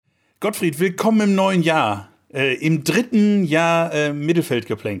Gottfried, willkommen im neuen Jahr. Im dritten Jahr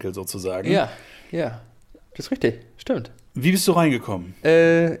Mittelfeldgeplänkel sozusagen. Ja, das ist richtig, stimmt. Wie bist du reingekommen?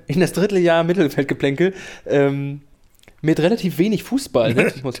 In das dritte Jahr Mittelfeldgeplänkel mit relativ wenig Fußball.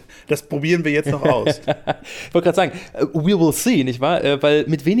 Ne? Das probieren wir jetzt noch aus. Ich wollte gerade sagen, we will see, nicht wahr? Weil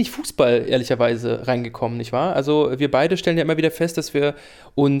mit wenig Fußball ehrlicherweise reingekommen, nicht wahr? Also wir beide stellen ja immer wieder fest, dass wir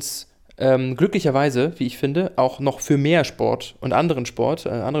uns glücklicherweise, wie ich finde, auch noch für mehr Sport und andere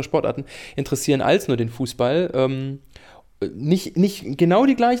Sportarten interessieren als nur den Fußball. Nicht genau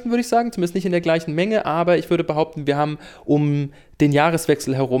die gleichen, würde ich sagen, zumindest nicht in der gleichen Menge, aber ich würde behaupten, wir haben um den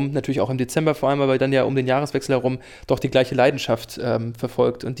Jahreswechsel herum, natürlich auch im Dezember vor allem, aber dann ja um den Jahreswechsel herum doch die gleiche Leidenschaft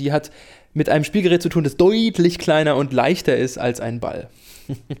verfolgt. Und die hat mit einem Spielgerät zu tun, das deutlich kleiner und leichter ist als ein Ball.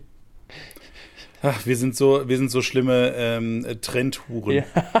 Ach, wir sind so schlimme Trendhuren. Ja.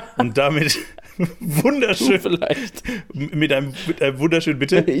 Und damit wunderschön. Du vielleicht. Mit einem wunderschönen,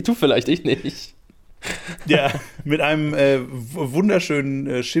 bitte? Du vielleicht, ich nicht. Ja, mit einem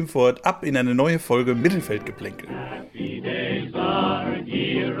wunderschönen Schimpfwort ab in eine neue Folge Mittelfeldgeplänkel. Happy days are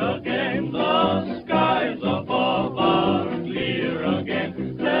here again, the skies above are clear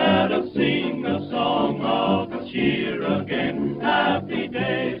again. Let us sing a song of cheer again. Happy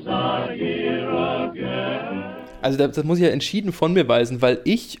days are here again. Also das muss ich ja entschieden von mir weisen, weil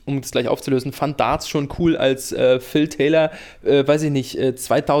ich, um das gleich aufzulösen, fand Darts schon cool, als Phil Taylor, weiß ich nicht,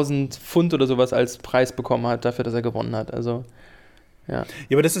 2000 Pfund oder sowas als Preis bekommen hat, dafür, dass er gewonnen hat. Also, ja.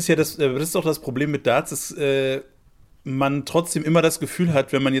 Ja, aber das ist ja das ist doch das Problem mit Darts, dass man trotzdem immer das Gefühl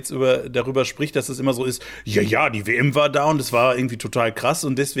hat, wenn man jetzt darüber spricht, dass es immer so ist, ja, die WM war da und es war irgendwie total krass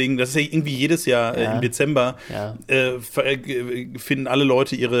und deswegen, das ist ja irgendwie jedes Jahr im Dezember, finden alle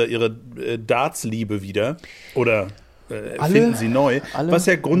Leute ihre Darts-Liebe wieder oder finden sie neu, was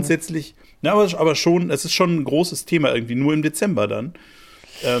ja grundsätzlich, aber schon, es ist schon ein großes Thema irgendwie, nur im Dezember dann.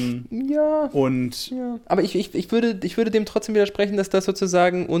 Aber ich würde dem trotzdem widersprechen, dass das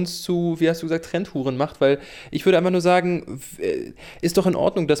sozusagen uns zu, wie hast du gesagt, Trendhuren macht, weil ich würde einfach nur sagen, ist doch in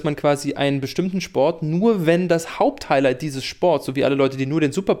Ordnung, dass man quasi einen bestimmten Sport, nur wenn das Haupthighlight dieses Sports, so wie alle Leute, die nur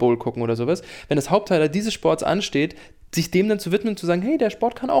den Super Bowl gucken oder sowas, wenn das Haupthighlight dieses Sports ansteht, sich dem dann zu widmen und zu sagen, hey, der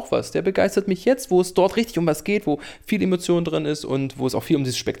Sport kann auch was, der begeistert mich jetzt, wo es dort richtig um was geht, wo viel Emotion drin ist und wo es auch viel um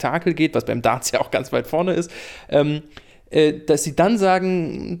dieses Spektakel geht, was beim Darts ja auch ganz weit vorne ist, dass sie dann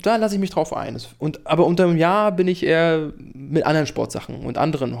sagen, da lasse ich mich drauf ein. Aber unter einem Jahr bin ich eher mit anderen Sportsachen und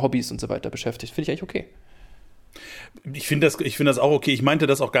anderen Hobbys und so weiter beschäftigt. Finde ich eigentlich okay. Ich finde das auch okay. Ich meinte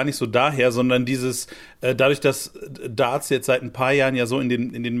das auch gar nicht so daher, sondern dieses, dadurch, dass Darts jetzt seit ein paar Jahren ja so in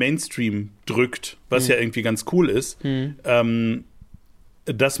den Mainstream drückt, was ja irgendwie ganz cool ist,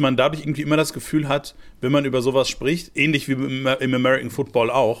 dass man dadurch irgendwie immer das Gefühl hat, wenn man über sowas spricht, ähnlich wie im American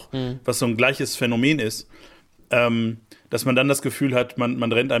Football auch, was so ein gleiches Phänomen ist, dass man dann das Gefühl hat,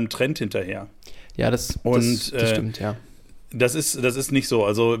 man rennt einem Trend hinterher. Ja, das stimmt, ja. Das ist nicht so.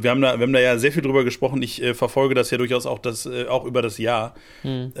 Also wir haben da ja sehr viel drüber gesprochen. Ich verfolge das ja durchaus auch über das Jahr.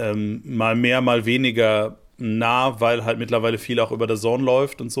 Mal mehr, mal weniger nah, weil halt mittlerweile viel auch über der Zone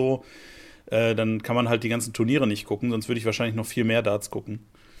läuft und so. Dann kann man halt die ganzen Turniere nicht gucken, sonst würde ich wahrscheinlich noch viel mehr Darts gucken.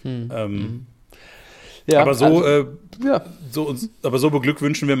 Ja, aber so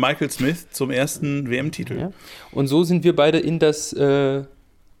beglückwünschen wir Michael Smith zum ersten WM-Titel. Ja. Und so sind wir beide in das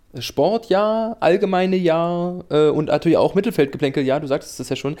Sportjahr, allgemeine Jahr und natürlich auch Mittelfeldgeplänkeljahr, du sagtest es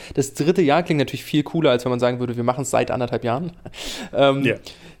ja schon. Das dritte Jahr klingt natürlich viel cooler, als wenn man sagen würde, wir machen es seit 1,5 Jahren.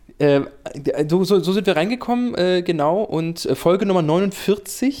 So sind wir reingekommen, genau, und Folge Nummer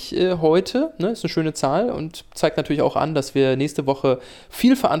 49 heute, ne, ist eine schöne Zahl und zeigt natürlich auch an, dass wir nächste Woche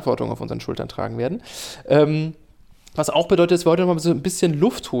viel Verantwortung auf unseren Schultern tragen werden. Was auch bedeutet, dass wir heute noch mal so ein bisschen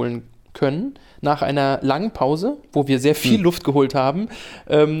Luft holen können nach einer langen Pause, wo wir sehr viel Luft geholt haben.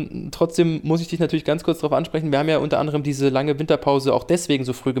 Trotzdem muss ich dich natürlich ganz kurz darauf ansprechen, wir haben ja unter anderem diese lange Winterpause auch deswegen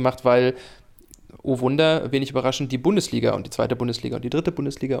so früh gemacht, weil oh Wunder, wenig überraschend, die Bundesliga und die zweite Bundesliga und die dritte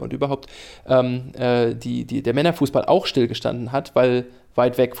Bundesliga und überhaupt der Männerfußball auch stillgestanden hat, weil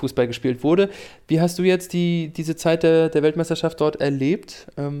weit weg Fußball gespielt wurde. Wie hast du jetzt diese Zeit der Weltmeisterschaft dort erlebt?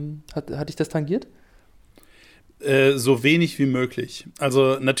 Hat dich das tangiert? So wenig wie möglich.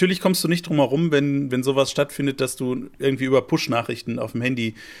 Also natürlich kommst du nicht drum herum, wenn sowas stattfindet, dass du irgendwie über Push-Nachrichten auf dem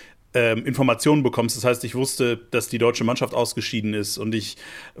Handy Informationen bekommst. Das heißt, ich wusste, dass die deutsche Mannschaft ausgeschieden ist und ich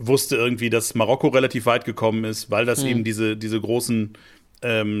wusste irgendwie, dass Marokko relativ weit gekommen ist, weil das eben diese großen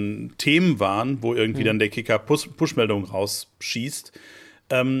Themen waren, wo irgendwie dann der Kicker Push-Meldungen rausschießt.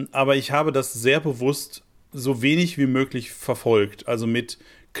 Aber ich habe das sehr bewusst so wenig wie möglich verfolgt. Also mit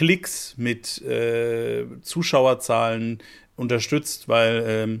Klicks, mit Zuschauerzahlen unterstützt,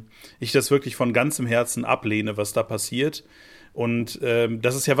 weil ich das wirklich von ganzem Herzen ablehne, was da passiert. Und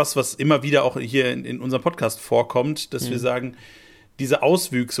das ist ja was immer wieder auch hier in unserem Podcast vorkommt, dass wir sagen, diese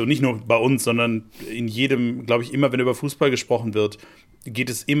Auswüchse, und nicht nur bei uns, sondern in jedem, glaube ich, immer, wenn über Fußball gesprochen wird, geht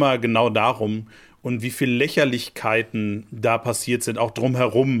es immer genau darum, und wie viele Lächerlichkeiten da passiert sind, auch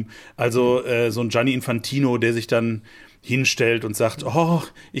drumherum. Also so ein Gianni Infantino, der sich dann hinstellt und sagt, oh,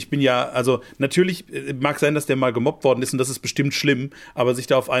 ich bin ja, also natürlich mag sein, dass der mal gemobbt worden ist und das ist bestimmt schlimm, aber sich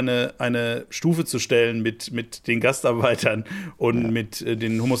da auf eine Stufe zu stellen mit den Gastarbeitern und mit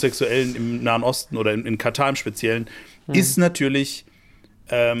den Homosexuellen im Nahen Osten oder in Katar im Speziellen, ist natürlich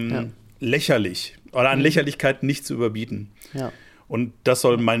lächerlich oder an Lächerlichkeit nicht zu überbieten. Ja. Und das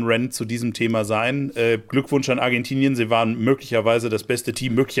soll mein Rant zu diesem Thema sein. Glückwunsch an Argentinien, sie waren möglicherweise das beste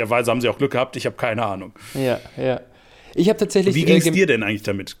Team, möglicherweise haben sie auch Glück gehabt, ich habe keine Ahnung. Ja. Ich habe tatsächlich. Wie ging es dir denn eigentlich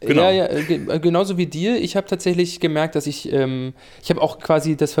damit? Genau. Ja, genauso wie dir. Ich habe tatsächlich gemerkt, dass ich habe auch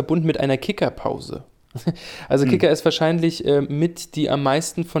quasi das verbunden mit einer Kicker-Pause. Also Kicker ist wahrscheinlich mit die am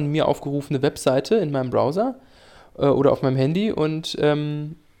meisten von mir aufgerufene Webseite in meinem Browser oder auf meinem Handy und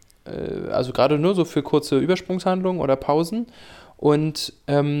also gerade nur so für kurze Übersprungshandlungen oder Pausen und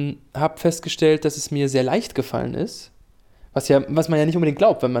habe festgestellt, dass es mir sehr leicht gefallen ist, was man ja nicht unbedingt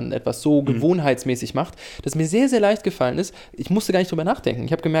glaubt, wenn man etwas so gewohnheitsmäßig macht, dass mir sehr, sehr leicht gefallen ist. Ich musste gar nicht drüber nachdenken.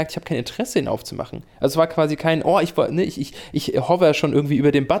 Ich habe gemerkt, ich habe kein Interesse, ihn aufzumachen. Also es war quasi kein, ich hover schon irgendwie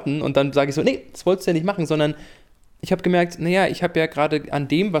über den Button und dann sage ich so, nee, das wolltest du ja nicht machen, sondern ich habe gemerkt, naja, ich habe ja gerade an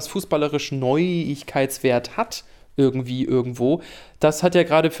dem, was fußballerisch Neuigkeitswert hat, irgendwo, das hat ja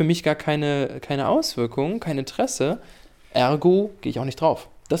gerade für mich gar keine Auswirkung, kein Interesse. Ergo gehe ich auch nicht drauf.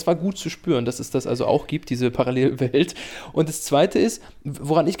 Das war gut zu spüren, dass es das also auch gibt, diese Parallelwelt. Und das Zweite ist,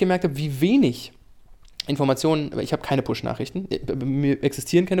 woran ich gemerkt habe, wie wenig Informationen, ich habe keine Push-Nachrichten, mir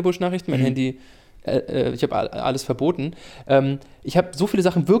existieren keine Push-Nachrichten, mein Handy, ich habe alles verboten. Ich habe so viele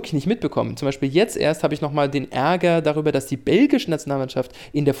Sachen wirklich nicht mitbekommen. Zum Beispiel jetzt erst habe ich nochmal den Ärger darüber, dass die belgische Nationalmannschaft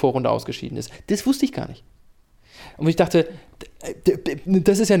in der Vorrunde ausgeschieden ist. Das wusste ich gar nicht. Und ich dachte,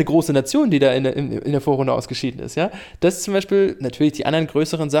 das ist ja eine große Nation, die da in der Vorrunde ausgeschieden ist. Ja? Das ist zum Beispiel, natürlich die anderen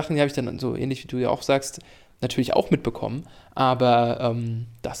größeren Sachen, die habe ich dann so ähnlich wie du ja auch sagst, natürlich auch mitbekommen, aber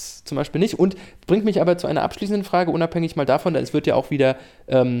das zum Beispiel nicht. Und bringt mich aber zu einer abschließenden Frage, unabhängig mal davon, es wird ja auch wieder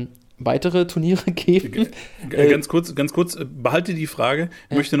weitere Turniere geben. Ganz kurz, behalte die Frage.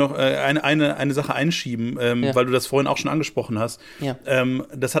 Ich möchte noch eine Sache einschieben, weil du das vorhin auch schon angesprochen hast. Ja.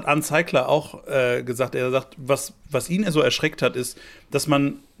 Das hat Arne Zeigler auch gesagt. Er sagt, was ihn so erschreckt hat, ist, dass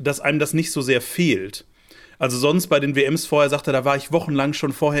einem das nicht so sehr fehlt. Also sonst bei den WMs vorher, sagte er, da war ich wochenlang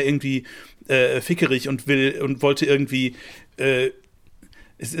schon vorher irgendwie fickerig und wollte irgendwie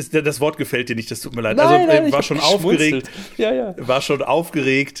das Wort gefällt dir nicht, das tut mir leid. Nein, war schon aufgeregt. Ja. War schon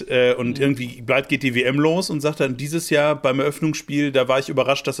aufgeregt und irgendwie bald geht die WM los und sagt dann, dieses Jahr beim Eröffnungsspiel, da war ich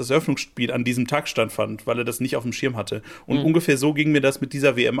überrascht, dass das Eröffnungsspiel an diesem Tag stattfand, weil er das nicht auf dem Schirm hatte. Und ungefähr so ging mir das mit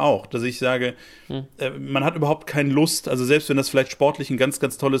dieser WM auch, dass ich sage, man hat überhaupt keine Lust, also selbst wenn das vielleicht sportlich ein ganz,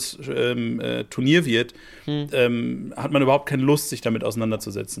 ganz tolles Turnier wird, hat man überhaupt keine Lust, sich damit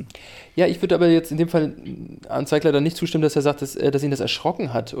auseinanderzusetzen. Ja, ich würde aber jetzt in dem Fall Arne Zeigler dann nicht zustimmen, dass er sagt, dass ihn das erschrocken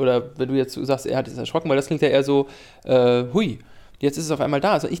hat. Oder wenn du jetzt sagst, er hat es erschrocken, weil das klingt ja eher so, hui, jetzt ist es auf einmal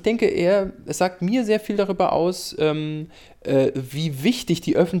da. Also ich denke es sagt mir sehr viel darüber aus, wie wichtig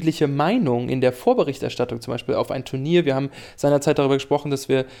die öffentliche Meinung in der Vorberichterstattung zum Beispiel auf ein Turnier, wir haben seinerzeit darüber gesprochen, dass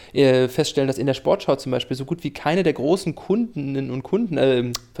wir feststellen, dass in der Sportschau zum Beispiel so gut wie keine der großen Kundinnen und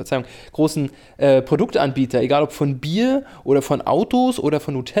Kunden, großen Produktanbieter, egal ob von Bier oder von Autos oder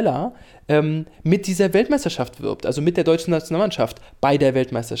von Nutella, mit dieser Weltmeisterschaft wirbt, also mit der deutschen Nationalmannschaft bei der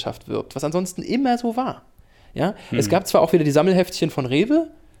Weltmeisterschaft wirbt, was ansonsten immer so war. Ja? Es gab zwar auch wieder die Sammelheftchen von Rewe,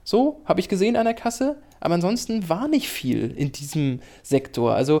 so habe ich gesehen an der Kasse, aber ansonsten war nicht viel in diesem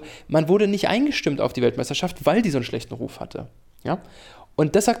Sektor. Also man wurde nicht eingestimmt auf die Weltmeisterschaft, weil die so einen schlechten Ruf hatte. Ja?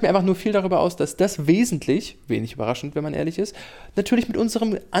 Und das sagt mir einfach nur viel darüber aus, dass das wesentlich, wenig überraschend, wenn man ehrlich ist, natürlich mit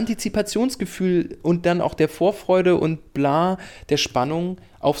unserem Antizipationsgefühl und dann auch der Vorfreude und der Spannung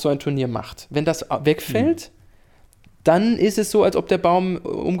auf so ein Turnier macht. Wenn das wegfällt, dann ist es so, als ob der Baum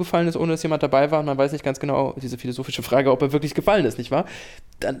umgefallen ist, ohne dass jemand dabei war und man weiß nicht ganz genau, diese philosophische Frage, ob er wirklich gefallen ist, nicht wahr?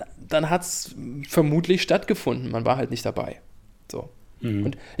 Dann hat es vermutlich stattgefunden, man war halt nicht dabei. So.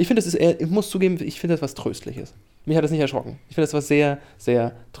 Und ich finde, ich muss zugeben, ich finde das was Tröstliches. Mich hat das nicht erschrocken. Ich finde das was sehr,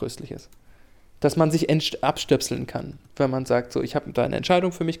 sehr Tröstliches. Dass man sich abstöpseln kann, wenn man sagt, so, ich habe da eine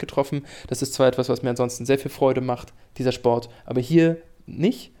Entscheidung für mich getroffen, das ist zwar etwas, was mir ansonsten sehr viel Freude macht, dieser Sport, aber hier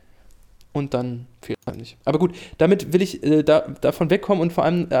nicht. Und dann fehlt es nicht. Aber gut, damit will ich davon wegkommen und vor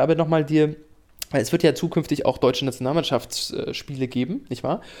allem aber nochmal weil es wird ja zukünftig auch deutsche Nationalmannschaftsspiele geben, nicht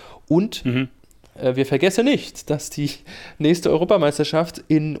wahr? Und wir vergessen nicht, dass die nächste Europameisterschaft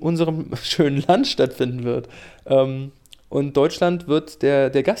in unserem schönen Land stattfinden wird. und Deutschland wird der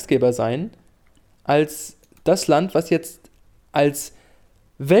Gastgeber sein, als das Land, was jetzt als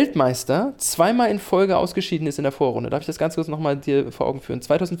Weltmeister zweimal in Folge ausgeschieden ist in der Vorrunde. Darf ich das ganz kurz nochmal dir vor Augen führen?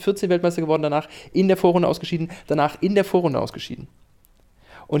 2014 Weltmeister geworden, danach in der Vorrunde ausgeschieden, danach in der Vorrunde ausgeschieden.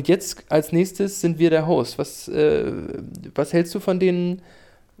 Und jetzt als nächstes sind wir der Host. Was hältst du von den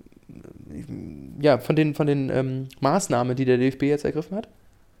Maßnahmen, die der DFB jetzt ergriffen hat?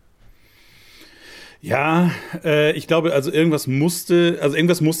 Ja, ich glaube, also irgendwas musste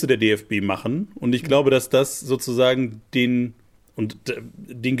der DFB machen. Und ich glaube, dass das sozusagen den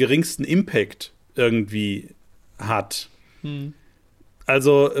geringsten Impact irgendwie hat.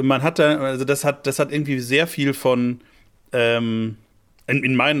 Also das hat irgendwie sehr viel von, in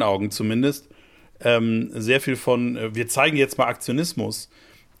meinen Augen zumindest, sehr viel von, wir zeigen jetzt mal Aktionismus,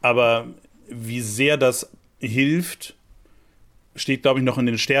 aber wie sehr das hilft, steht, glaube ich, noch in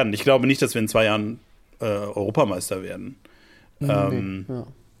den Sternen. Ich glaube nicht, dass wir in 2 Jahren Europameister werden. Ja.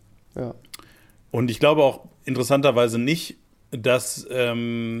 Und ich glaube auch interessanterweise nicht, dass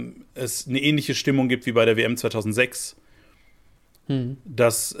es eine ähnliche Stimmung gibt wie bei der WM 2006.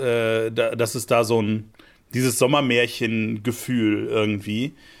 Dass es da so dieses Sommermärchen-Gefühl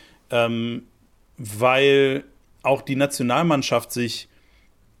irgendwie, weil auch die Nationalmannschaft sich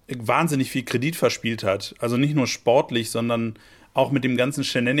wahnsinnig viel Kredit verspielt hat. Also nicht nur sportlich, sondern auch mit dem ganzen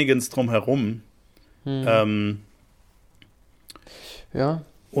Shenanigans drumherum. Ja.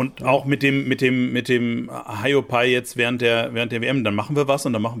 Und auch mit dem Hiopai jetzt während der WM, dann machen wir was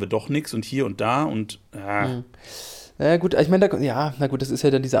und dann machen wir doch nichts und hier und da und Ja gut, ich meine, das ist ja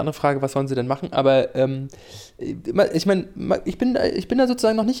dann diese andere Frage, was sollen sie denn machen, aber ich meine, ich bin da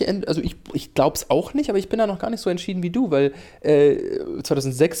sozusagen noch nicht, also ich glaube es auch nicht, aber ich bin da noch gar nicht so entschieden wie du, weil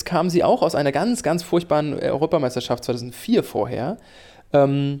 2006 kamen sie auch aus einer ganz, ganz furchtbaren Europameisterschaft, 2004 vorher,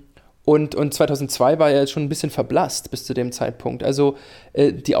 und 2002 war er jetzt schon ein bisschen verblasst bis zu dem Zeitpunkt. Also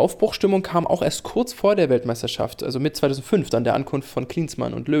die Aufbruchstimmung kam auch erst kurz vor der Weltmeisterschaft, also mit 2005, dann der Ankunft von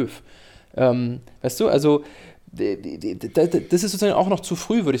Klinsmann und Löw. Weißt du, also das ist sozusagen auch noch zu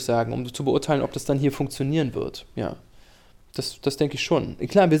früh, würde ich sagen, um zu beurteilen, ob das dann hier funktionieren wird. Ja, das denke ich schon.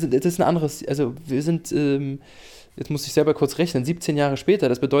 Klar, das ist ein anderes, also wir sind, jetzt muss ich selber kurz rechnen, 17 Jahre später,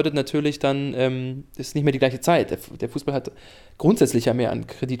 das bedeutet natürlich dann, ist nicht mehr die gleiche Zeit. Der Fußball hat grundsätzlich ja mehr an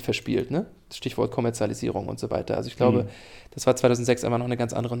Kredit verspielt, ne? Stichwort Kommerzialisierung und so weiter. Also ich glaube, das war 2006 einfach noch eine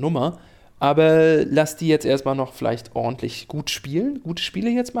ganz andere Nummer. Aber lass die jetzt erstmal noch vielleicht ordentlich gute Spiele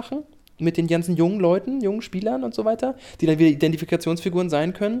jetzt machen, mit den ganzen jungen Leuten, jungen Spielern und so weiter, die dann wieder Identifikationsfiguren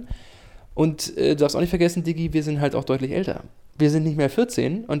sein können. Und du darfst auch nicht vergessen, Digi, wir sind halt auch deutlich älter. Wir sind nicht mehr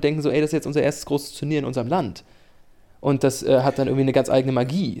 14 und denken so, ey, das ist jetzt unser erstes großes Turnier in unserem Land. Und das hat dann irgendwie eine ganz eigene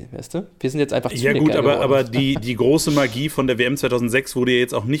Magie, weißt du? Wir sind jetzt einfach Ja gut, aber die große Magie von der WM 2006 wurde ja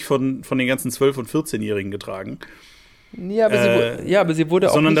jetzt auch nicht von den ganzen 12- und 14-Jährigen getragen. Ja, aber sie wurde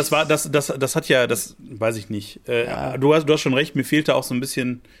auch sondern nicht... das hat ja, das weiß ich nicht. Du hast schon recht, mir fehlte auch so ein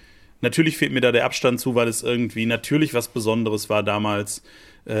bisschen, natürlich fehlt mir da der Abstand zu, weil es irgendwie natürlich was Besonderes war damals,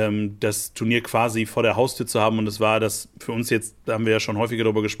 das Turnier quasi vor der Haustür zu haben. Und es war das für uns jetzt, da haben wir ja schon häufiger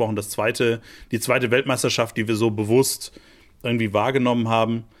darüber gesprochen, die zweite Weltmeisterschaft, die wir so bewusst irgendwie wahrgenommen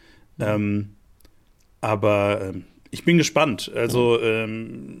haben. Aber ich bin gespannt. Also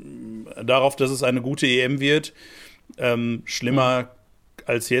darauf, dass es eine gute EM wird. Schlimmer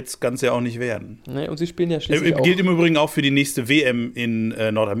als jetzt kann es ja auch nicht werden. Nee, und sie spielen ja schließlich gilt im Übrigen auch für die nächste WM in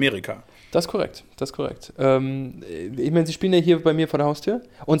Nordamerika. Das ist korrekt. Ich meine, sie spielen ja hier bei mir vor der Haustür.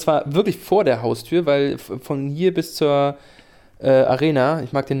 Und zwar wirklich vor der Haustür, weil von hier bis zur Arena,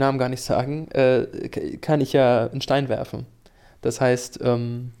 ich mag den Namen gar nicht sagen, kann ich ja einen Stein werfen. Das heißt,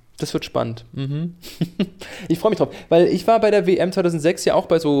 das wird spannend. Ich freue mich drauf, weil ich war bei der WM 2006 ja auch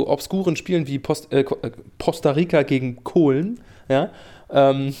bei so obskuren Spielen wie Costa Rica gegen Polen, ja,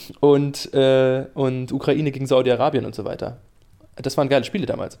 und Ukraine gegen Saudi-Arabien und so weiter. Das waren geile Spiele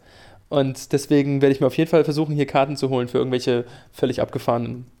damals. Und deswegen werde ich mir auf jeden Fall versuchen, hier Karten zu holen für irgendwelche völlig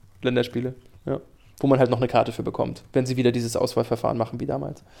abgefahrenen Länderspiele, ja, wo man halt noch eine Karte für bekommt, wenn sie wieder dieses Auswahlverfahren machen wie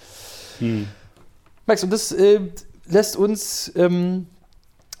damals. Max, und das lässt uns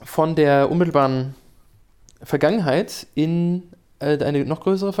von der unmittelbaren Vergangenheit in eine noch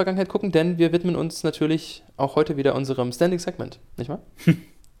größere Vergangenheit gucken, denn wir widmen uns natürlich auch heute wieder unserem Standing Segment, nicht wahr?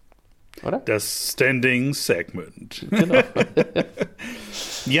 Oder? Das Standing Segment. Genau.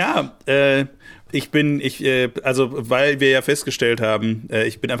 Ja, weil wir ja festgestellt haben,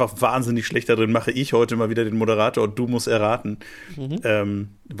 ich bin einfach wahnsinnig schlecht darin, mache ich heute mal wieder den Moderator und du musst erraten.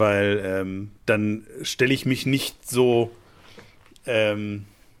 Weil dann stelle ich mich nicht so, wie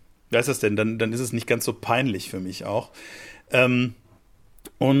heißt das denn? Dann ist es nicht ganz so peinlich für mich auch.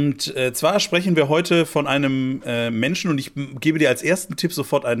 Und zwar sprechen wir heute von einem Menschen und ich gebe dir als ersten Tipp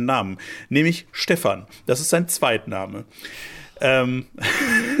sofort einen Namen, nämlich Stefan. Das ist sein Zweitname.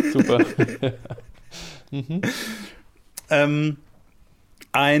 Super.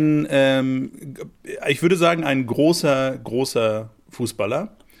 Ich würde sagen, ein großer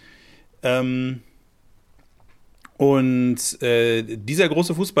Fußballer. Dieser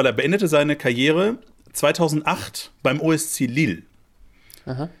große Fußballer beendete seine Karriere 2008 beim OSC Lille.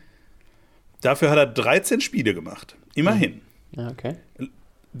 Aha. Dafür hat er 13 Spiele gemacht. Immerhin. Ja, okay.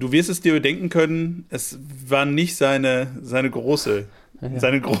 Du wirst es dir denken können, es war nicht seine große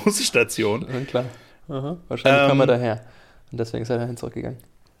Station. Ja, klar. Aha. Wahrscheinlich kam er daher. Und deswegen ist er dahin zurückgegangen.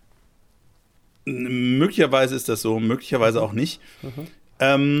 Möglicherweise ist das so, möglicherweise auch nicht.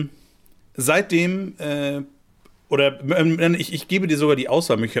 Seitdem, ich gebe dir sogar die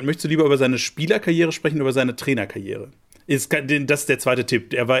Auswahlmöglichkeit. Möchtest du lieber über seine Spielerkarriere sprechen oder über seine Trainerkarriere? Das ist der zweite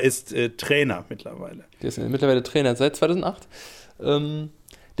Tipp. Er ist Trainer mittlerweile. Der ist mittlerweile Trainer seit 2008.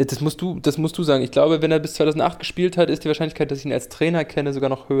 Das musst du sagen. Ich glaube, wenn er bis 2008 gespielt hat, ist die Wahrscheinlichkeit, dass ich ihn als Trainer kenne, sogar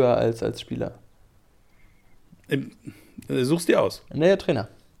noch höher als Spieler. Such's dir aus. Naja, Trainer.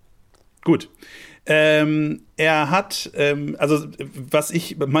 Gut. Er hat,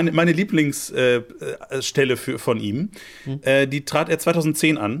 meine Lieblingsstelle von ihm, die trat er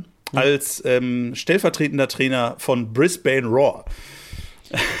 2010 an, als stellvertretender Trainer von Brisbane Roar.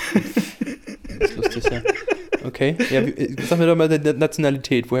 Das ist lustig, ja. Okay. Ja, sag mir doch mal die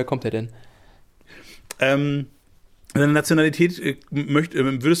Nationalität. Woher kommt er denn? Seine Nationalität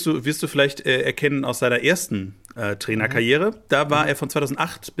wirst du vielleicht erkennen aus seiner ersten Trainerkarriere. Da war er von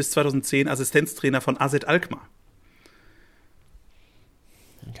 2008 bis 2010 Assistenztrainer von AZ Alkmaar.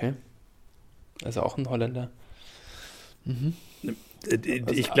 Okay. Also auch ein Holländer.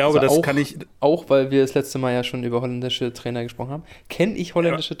 Ich glaube, das auch, kann ich. Auch weil wir das letzte Mal ja schon über holländische Trainer gesprochen haben. Kenne ich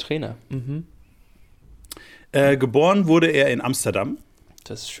holländische Trainer? Geboren wurde er in Amsterdam.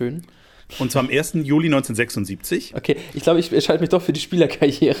 Das ist schön. Und zwar am 1. Juli 1976. Okay, ich glaube, ich entscheide mich doch für die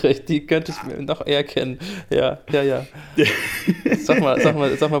Spielerkarriere. Die könnte ich noch eher kennen. Ja. Sag mal,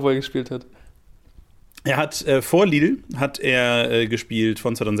 wo er gespielt hat. Er hat vor Lille gespielt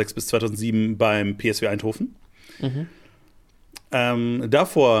von 2006 bis 2007 beim PSV Eindhoven.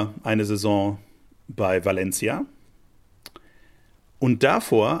 Davor eine Saison bei Valencia. Und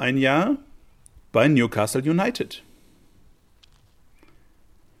davor ein Jahr bei Newcastle United.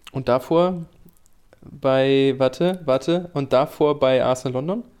 Und davor und davor bei Arsenal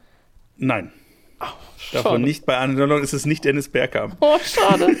London? Nein. Oh, davor nicht bei Arsenal London, ist es nicht Dennis Bergkamp. Oh,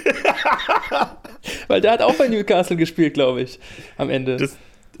 schade. Weil der hat auch bei Newcastle gespielt, glaube ich, am Ende.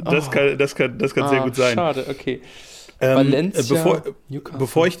 Das kann sehr gut sein. Schade, okay. Valencia,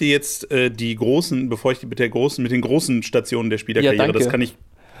 bevor ich dir jetzt mit den großen Stationen der Spielerkarriere, ja, das kann ich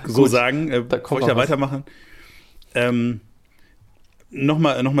so sagen, bevor ich da weitermache.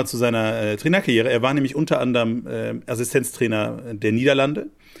 Nochmal zu seiner Trainerkarriere. Er war nämlich unter anderem Assistenztrainer der Niederlande.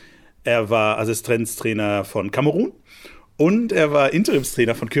 Er war Assistenztrainer von Kamerun. Und er war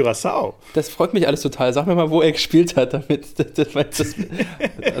Interimstrainer von Curaçao. Das freut mich alles total. Sag mir mal, wo er gespielt hat, damit.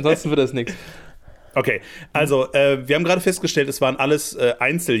 Ansonsten wird das nichts. Okay, also wir haben gerade festgestellt, es waren alles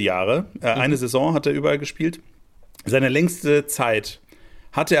Einzeljahre. Eine Saison hat er überall gespielt. Seine längste Zeit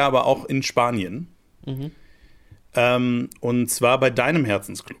hatte er aber auch in Spanien. Und zwar bei deinem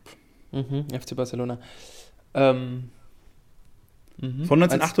Herzensclub. FC Barcelona. Von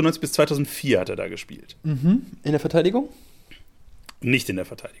 1998 bis 2004 hat er da gespielt. In der Verteidigung? Nicht in der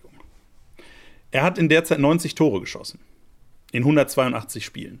Verteidigung. Er hat in der Zeit 90 Tore geschossen. In 182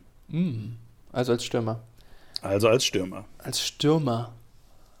 Spielen. Also als Stürmer. Als Stürmer.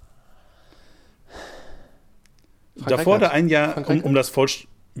 Davor hat er ein Jahr um das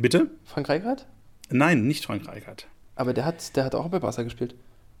Bitte? Frank Rijkaard? Nein, nicht Frank Rijkaard. Aber der hat auch bei Barca gespielt.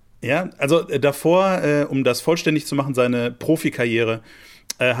 Ja, also davor, um das vollständig zu machen, seine Profikarriere,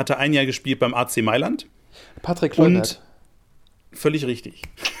 hat er ein Jahr gespielt beim AC Mailand. Patrick Kluivert. Völlig richtig.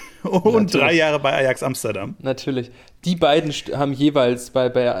 Und 3 Jahre bei Ajax Amsterdam. Natürlich. Die beiden haben jeweils bei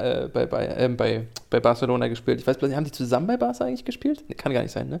Barcelona gespielt. Ich weiß bloß nicht, haben die zusammen bei Barca eigentlich gespielt? Kann gar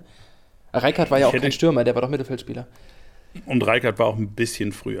nicht sein, ne? Rijkaard war ja auch kein Stürmer, der war doch Mittelfeldspieler. Und Rijkaard war auch ein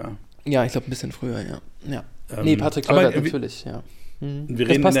bisschen früher. Ja, ich glaube ein bisschen früher, ja. Nee, Patrick Kluivert natürlich, ja. Wir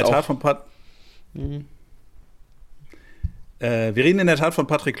reden in der Tat von Wir reden in der Tat von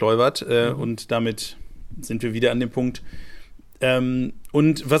Patrick Kluivert und damit sind wir wieder an dem Punkt.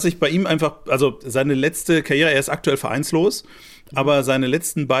 Und was ich bei ihm einfach, also seine letzte Karriere, er ist aktuell vereinslos, aber seine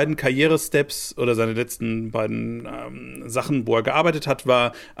letzten beiden Karrieresteps oder seine letzten beiden Sachen, wo er gearbeitet hat,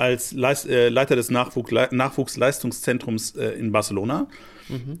 war als Leiter des Nachwuchsleistungszentrums in Barcelona,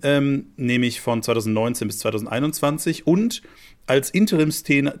 nämlich von 2019 bis 2021 und als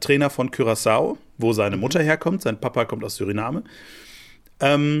Interimstrainer von Curaçao, wo seine Mutter herkommt. Sein Papa kommt aus Suriname.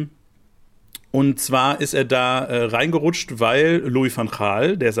 Und zwar ist er da reingerutscht, weil Louis van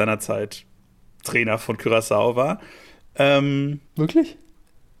Gaal, der seinerzeit Trainer von Curaçao war. Wirklich?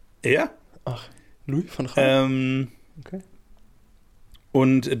 Ja. Ach, Louis van Gaal? Okay.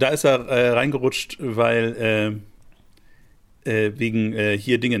 Und da ist er reingerutscht, weil wegen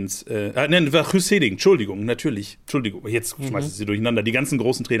hier Dingens. Nein, war Huseding, Entschuldigung, jetzt schmeiße ich sie durcheinander, die ganzen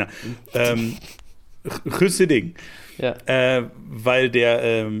großen Trainer. Huseding. Ja. Weil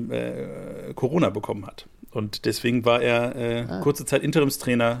der Corona bekommen hat. Und deswegen war er kurze Zeit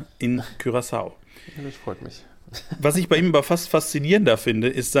Interimstrainer in Curaçao. Ja, das freut mich. Was ich bei ihm aber fast faszinierender finde,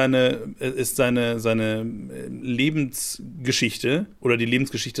 ist seine Lebensgeschichte oder die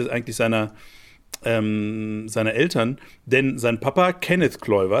Lebensgeschichte eigentlich seiner Eltern. Denn sein Papa, Kenneth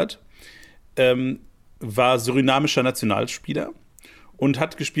Kluivert, war surinamischer Nationalspieler und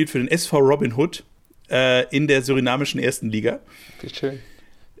hat gespielt für den SV Robin Hood in der surinamischen ersten Liga. Wie schön.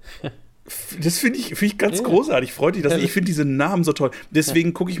 Das finde ich ganz großartig. Freut dich, ich finde diese Namen so toll.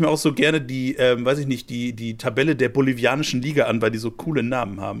 Deswegen gucke ich mir auch so gerne die Tabelle der bolivianischen Liga an, weil die so coole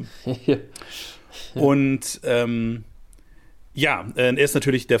Namen haben. Und er ist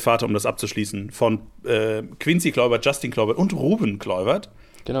natürlich der Vater, um das abzuschließen, von Quincy Kluivert, Justin Kluivert und Ruben Kluivert.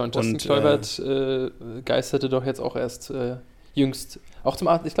 Genau, und Justin Kluivert geisterte doch jetzt auch erst jüngst, auch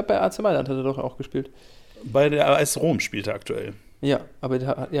ich glaube bei AC Mailand hat er doch auch gespielt. Bei der AS Rom spielt er aktuell. Ja, aber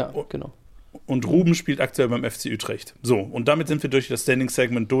genau. Und Ruben spielt aktuell beim FC Utrecht. So, und damit sind wir durch das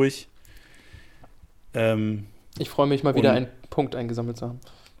Standing-Segment durch. Ich freue mich mal wieder einen Punkt eingesammelt zu haben.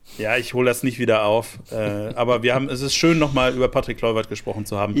 Ja, ich hole das nicht wieder auf. Aber es ist schön, nochmal über Patrick Kluivert gesprochen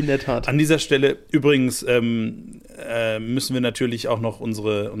zu haben. In der Tat. An dieser Stelle übrigens müssen wir natürlich auch noch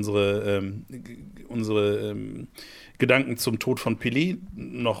unsere Gedanken zum Tod von Pelé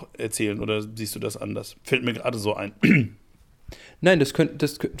noch erzählen. Oder siehst du das anders? Fällt mir gerade so ein. Nein, das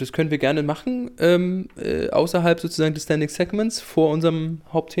können wir gerne machen, außerhalb sozusagen des Standing Segments, vor unserem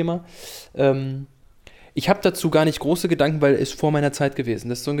Hauptthema. Ich habe dazu gar nicht große Gedanken, weil es vor meiner Zeit gewesen.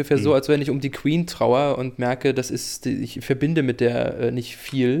 Das ist so ungefähr so, als wenn ich um die Queen trauere und merke, ich verbinde mit der nicht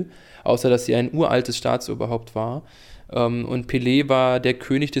viel, außer dass sie ein uraltes Staatsoberhaupt war. Und Pelé war der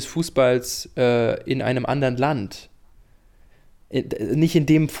König des Fußballs in einem anderen Land. Nicht in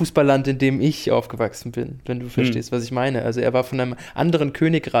dem Fußballland, in dem ich aufgewachsen bin, wenn du verstehst, was ich meine. Also er war von einem anderen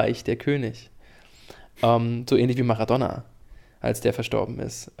Königreich der König. So ähnlich wie Maradona, als der verstorben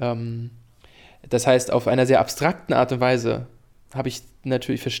ist. Das heißt, auf einer sehr abstrakten Art und Weise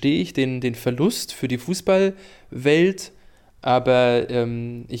verstehe ich den Verlust für die Fußballwelt, aber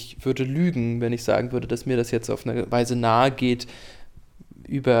ich würde lügen, wenn ich sagen würde, dass mir das jetzt auf eine Weise nahe geht,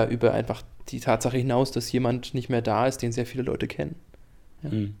 über einfach die Tatsache hinaus, dass jemand nicht mehr da ist, den sehr viele Leute kennen. Ja.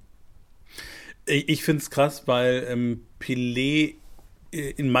 Ich finde es krass, weil Pelé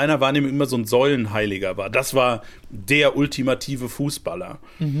in meiner Wahrnehmung immer so ein Säulenheiliger war. Das war der ultimative Fußballer.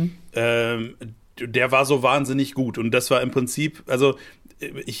 Der war so wahnsinnig gut. Und das war im Prinzip, also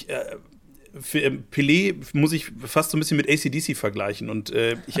für Pelé muss ich fast so ein bisschen mit AC/DC vergleichen. Und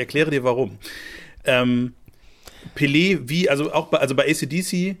ich erkläre dir, warum. Pelé, also bei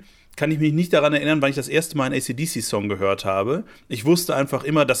AC/DC kann ich mich nicht daran erinnern, wann ich das erste Mal einen AC/DC-Song gehört habe. Ich wusste einfach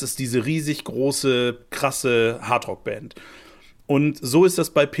immer, das ist diese riesig große, krasse Hardrock-Band. Und so ist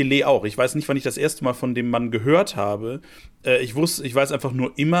das bei Pelé auch. Ich weiß nicht, wann ich das erste Mal von dem Mann gehört habe. Ich weiß einfach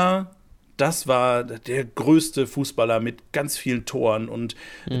nur immer, das war der größte Fußballer mit ganz vielen Toren und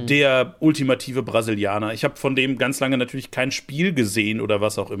der ultimative Brasilianer. Ich habe von dem ganz lange natürlich kein Spiel gesehen oder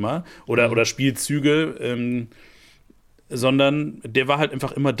was auch immer. Oder Spielzüge, sondern der war halt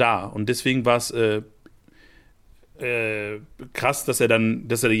einfach immer da. Und deswegen war es krass, dass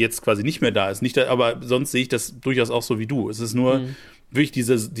er jetzt quasi nicht mehr da ist. Aber sonst sehe ich das durchaus auch so wie du. Es ist nur wirklich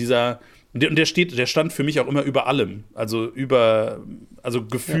der stand für mich auch immer über allem. Also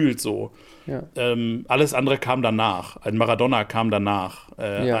gefühlt so. Ja. Alles andere kam danach. Ein Maradona kam danach.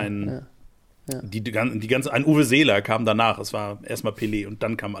 Ein Uwe Seeler kam danach. Es war erstmal Pelé und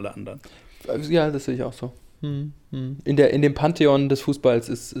dann kamen alle anderen. Ja, das sehe ich auch so. In dem Pantheon des Fußballs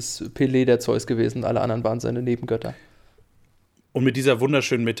ist Pelé der Zeus gewesen, alle anderen waren seine Nebengötter. Und mit dieser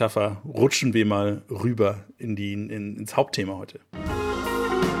wunderschönen Metapher rutschen wir mal rüber ins Hauptthema heute.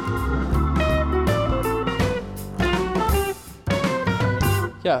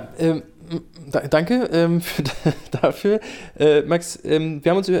 Ja, danke dafür. Max, wir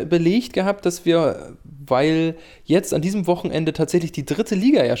haben uns überlegt gehabt, dass wir, weil jetzt an diesem Wochenende tatsächlich die dritte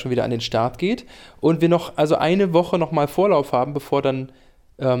Liga ja schon wieder an den Start geht und wir noch also eine Woche noch mal Vorlauf haben, bevor dann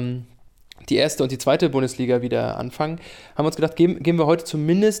die erste und die zweite Bundesliga wieder anfangen, haben wir uns gedacht, geben wir heute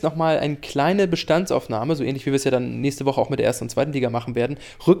zumindest noch mal eine kleine Bestandsaufnahme, so ähnlich wie wir es ja dann nächste Woche auch mit der ersten und zweiten Liga machen werden.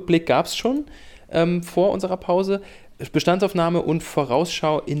 Rückblick gab es schon vor unserer Pause. Bestandsaufnahme und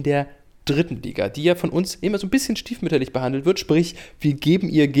Vorausschau in der dritten Liga, die ja von uns immer so ein bisschen stiefmütterlich behandelt wird, sprich, wir geben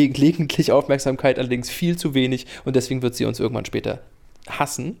ihr gelegentlich Aufmerksamkeit, allerdings viel zu wenig und deswegen wird sie uns irgendwann später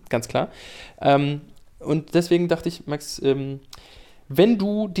hassen, ganz klar. Und deswegen dachte ich, Max, wenn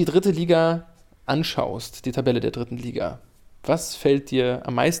du die dritte Liga anschaust, die Tabelle der dritten Liga, was fällt dir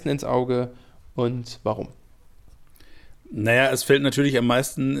am meisten ins Auge und warum? Naja, es fällt natürlich am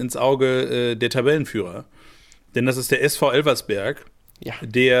meisten ins Auge der Tabellenführer. Denn das ist der SV Elversberg,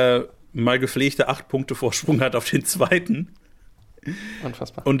 der mal gepflegte 8 Punkte Vorsprung hat auf den zweiten.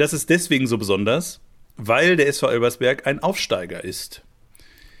 Unfassbar. Und das ist deswegen so besonders, weil der SV Elversberg ein Aufsteiger ist.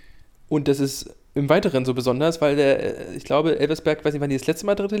 Und das ist im Weiteren so besonders, weil ich glaube, Elversberg, weiß nicht, wann die das letzte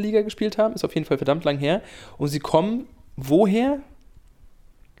Mal dritte Liga gespielt haben, ist auf jeden Fall verdammt lang her. Und sie kommen woher?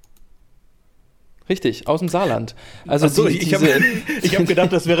 Richtig, aus dem Saarland. Also Achso, ich hab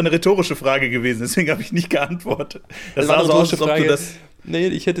gedacht, das wäre eine rhetorische Frage gewesen, deswegen habe ich nicht geantwortet. Das sah so aus, als ob du das... Nee,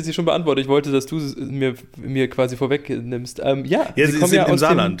 ich hätte sie schon beantwortet. Ich wollte, dass du mir quasi vorwegnimmst. Sie kommen ja aus dem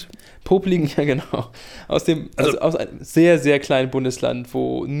Saarland. Popligen, ja genau. Aus einem sehr, sehr kleinen Bundesland,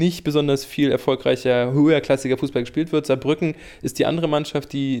 wo nicht besonders viel erfolgreicher, höherklassiger Fußball gespielt wird. Saarbrücken ist die andere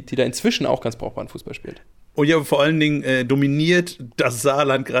Mannschaft, die da inzwischen auch ganz brauchbaren Fußball spielt. Und ja, vor allen Dingen dominiert das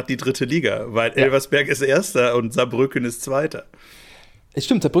Saarland gerade die dritte Liga, weil Elversberg ist Erster und Saarbrücken ist Zweiter. Es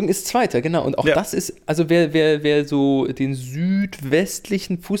stimmt, Saarbrücken ist Zweiter, genau. Und auch das ist, also wer so den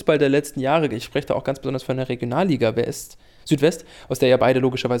südwestlichen Fußball der letzten Jahre, ich spreche da auch ganz besonders von der Regionalliga Südwest, aus der ja beide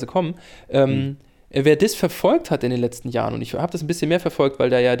logischerweise kommen, wer das verfolgt hat in den letzten Jahren, und ich habe das ein bisschen mehr verfolgt, weil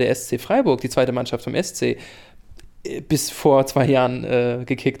da ja der SC Freiburg, die zweite Mannschaft vom SC, bis vor 2 Jahren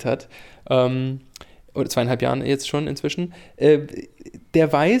gekickt hat, oder 2,5 Jahren jetzt schon inzwischen,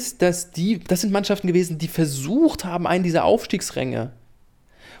 der weiß, das sind Mannschaften gewesen, die versucht haben, einen dieser Aufstiegsränge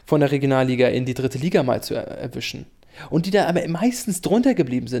von der Regionalliga in die dritte Liga mal zu erwischen. Und die da aber meistens drunter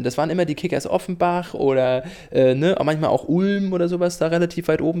geblieben sind. Das waren immer die Kickers Offenbach oder manchmal auch Ulm oder sowas da relativ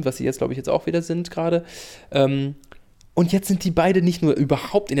weit oben, was sie jetzt, glaube ich, jetzt auch wieder sind gerade. Und jetzt sind die beide nicht nur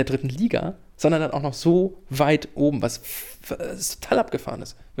überhaupt in der dritten Liga, sondern dann auch noch so weit oben, was total abgefahren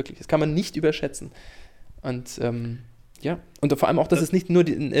ist. Wirklich, das kann man nicht überschätzen. Und und vor allem auch, dass es nicht nur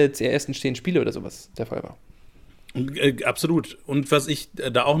die ersten stehenden Spiele oder sowas der Fall war. Absolut. Und was ich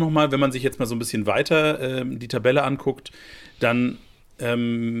da auch nochmal, wenn man sich jetzt mal so ein bisschen weiter die Tabelle anguckt, dann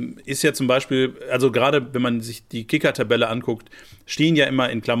ist ja zum Beispiel, also gerade wenn man sich die Kicker-Tabelle anguckt, stehen ja immer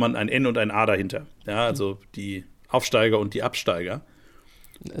in Klammern ein N und ein A dahinter. Ja, also die Aufsteiger und die Absteiger.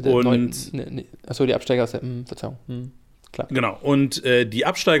 Die Absteiger aus der, Verzeihung. Klar. Genau, und die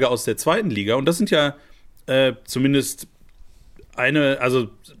Absteiger aus der zweiten Liga, und das sind ja zumindest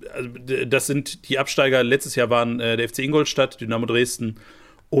das sind die Absteiger, letztes Jahr waren der FC Ingolstadt, Dynamo Dresden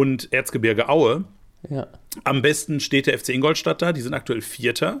und Erzgebirge Aue. Ja. Am besten steht der FC Ingolstadt da, die sind aktuell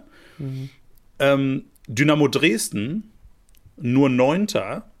Vierter. Dynamo Dresden nur 9.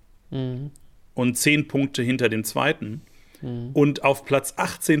 Und 10 Punkte hinter dem Zweiten. Und auf Platz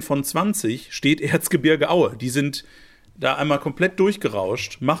 18 von 20 steht Erzgebirge Aue. Die sind da einmal komplett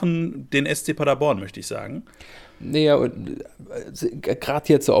durchgerauscht, machen den SC Paderborn, möchte ich sagen. Naja, und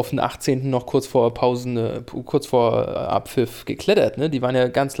gerade jetzt so auf den 18. noch kurz vor Pausen, kurz vor Abpfiff geklettert, ne? Die waren ja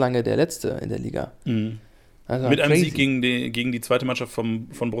ganz lange der Letzte in der Liga. Also mit einem Sieg gegen die zweite Mannschaft von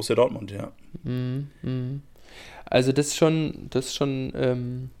Borussia Dortmund, ja. Also das ist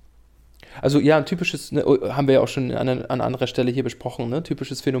schon also ja, ein typisches, ne, haben wir ja auch schon an anderer Stelle hier besprochen, ne,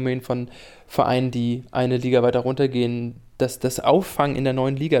 typisches Phänomen von Vereinen, die eine Liga weiter runtergehen, dass das Auffangen in der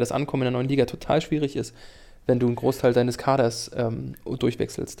neuen Liga, das Ankommen in der neuen Liga total schwierig ist, wenn du einen Großteil deines Kaders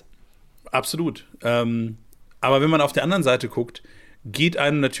durchwechselst. Absolut. Aber wenn man auf der anderen Seite guckt, geht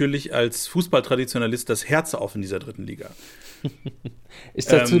einem natürlich als Fußballtraditionalist das Herz auf in dieser dritten Liga.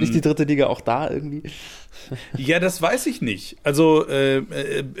 Ist natürlich die dritte Liga auch da irgendwie? Ja, das weiß ich nicht. Also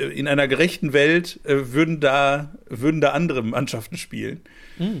in einer gerechten Welt würden da andere Mannschaften spielen.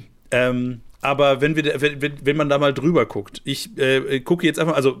 Aber wenn man da mal drüber guckt, ich gucke jetzt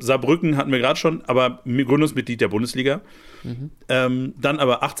einfach, also Saarbrücken hatten wir gerade schon, aber Gründungsmitglied der Bundesliga. Dann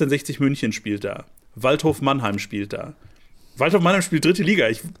aber 1860 München spielt da, Waldhof Mannheim spielt da, Waldhof Mannheim spielt dritte Liga.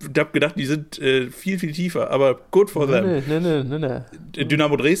 Ich habe gedacht, die sind viel, viel tiefer, aber good for them. Nee.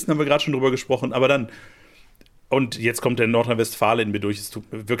 Dynamo Dresden haben wir gerade schon drüber gesprochen, aber dann, und jetzt kommt der Nordrhein-Westfalen in mir durch, es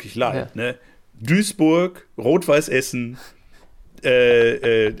tut mir wirklich leid. Ne? Duisburg, Rot-Weiß Essen,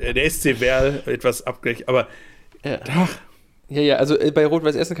 der SC Werl, etwas abgleich, aber ach. Ja, also bei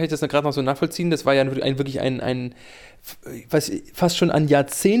Rot-Weiß Essen kann ich das gerade noch so nachvollziehen. Das war ja wirklich ein fast schon an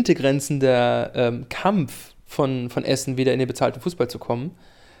Jahrzehnte grenzender Kampf von Essen, wieder in den bezahlten Fußball zu kommen.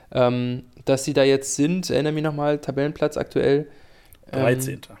 Dass sie da jetzt sind, erinnere mich nochmal, Tabellenplatz aktuell.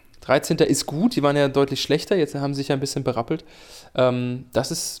 13. 13. ist gut, die waren ja deutlich schlechter, jetzt haben sie sich ja ein bisschen berappelt.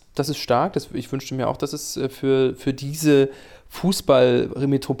 Das ist stark, ich wünschte mir auch, dass es für diese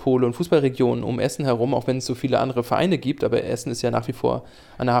Fußballmetropole und Fußballregionen um Essen herum, auch wenn es so viele andere Vereine gibt, aber Essen ist ja nach wie vor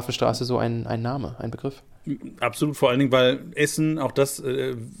an der Hafenstraße so ein Name, ein Begriff. Absolut, vor allen Dingen, weil Essen, auch das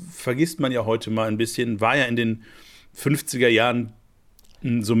vergisst man ja heute mal ein bisschen, war ja in den 50er Jahren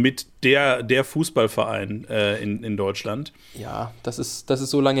somit der Fußballverein in Deutschland. Ja, das ist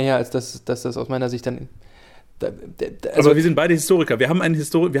so lange her, als dass das aus meiner Sicht dann. Aber wir sind beide Historiker. Wir haben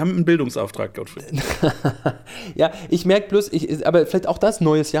einen Bildungsauftrag, Gottfried. Ja, ich merke bloß, aber vielleicht auch das,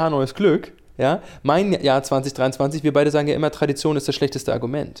 neues Jahr, neues Glück. Ja? Mein Jahr 2023, wir beide sagen ja immer, Tradition ist das schlechteste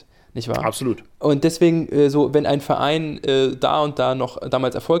Argument. Nicht wahr? Absolut. Und deswegen, wenn ein Verein da und da noch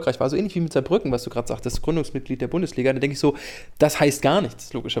damals erfolgreich war, so ähnlich wie mit Saarbrücken, was du gerade sagtest, Gründungsmitglied der Bundesliga, dann denke ich so, das heißt gar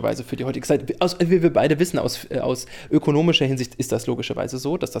nichts, logischerweise, für die heutige Zeit. Wie wir beide wissen, aus ökonomischer Hinsicht ist das logischerweise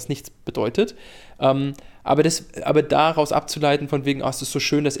so, dass das nichts bedeutet. Aber daraus abzuleiten, von wegen, es ist so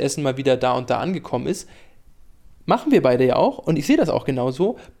schön, dass Essen mal wieder da und da angekommen ist, machen wir beide ja auch. Und ich sehe das auch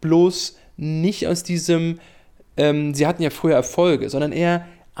genauso, bloß nicht aus diesem, sie hatten ja früher Erfolge, sondern eher,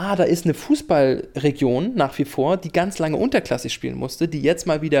 da ist eine Fußballregion nach wie vor, die ganz lange unterklassig spielen musste, die jetzt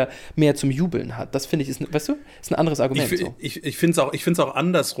mal wieder mehr zum Jubeln hat. Das finde ich, ist ein anderes Argument. Ich finde es auch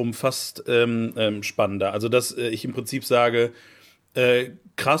andersrum fast spannender. Also, dass ich im Prinzip sage,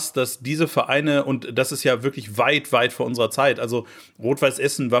 krass, dass diese Vereine, und das ist ja wirklich weit, weit vor unserer Zeit, also Rot-Weiß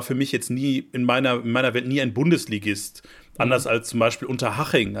Essen war für mich jetzt nie in meiner Welt nie ein Bundesligist, anders als zum Beispiel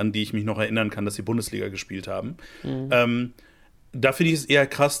Unterhaching, an die ich mich noch erinnern kann, dass sie Bundesliga gespielt haben. Da finde ich es eher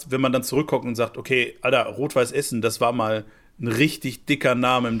krass, wenn man dann zurückguckt und sagt, okay, Alter, Rot-Weiß Essen, das war mal ein richtig dicker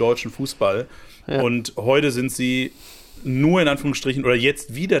Name im deutschen Fußball. Ja. Und heute sind sie nur in Anführungsstrichen oder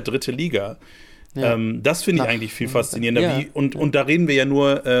jetzt wieder dritte Liga. Ja. Das finde ich eigentlich viel faszinierender. Ja. Und da reden wir ja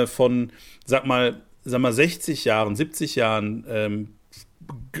nur von, sag mal 60 Jahren, 70 Jahren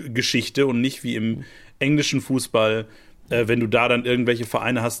Geschichte und nicht wie im englischen Fußball, wenn du da dann irgendwelche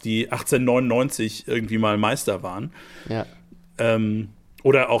Vereine hast, die 1899 irgendwie mal Meister waren. Ja.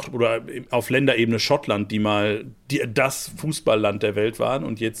 Oder auf Länderebene Schottland, die mal das Fußballland der Welt waren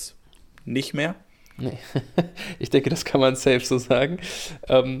und jetzt nicht mehr. Nee. Ich denke, das kann man safe so sagen.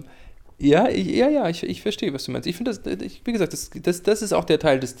 Ich verstehe, was du meinst. Ich finde, wie gesagt, das ist auch der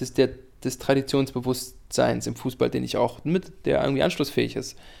Teil des Traditionsbewusstseins im Fußball, den ich auch der irgendwie anschlussfähig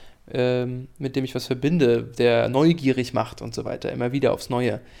ist, mit dem ich was verbinde, der neugierig macht und so weiter, immer wieder aufs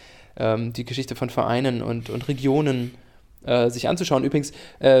Neue. Die Geschichte von Vereinen und Regionen sich anzuschauen. Übrigens,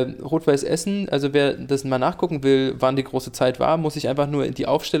 Rot-Weiß Essen, also wer das mal nachgucken will, wann die große Zeit war, muss sich einfach nur die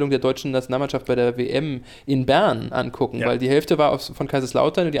Aufstellung der deutschen Nationalmannschaft bei der WM in Bern angucken, weil die Hälfte war von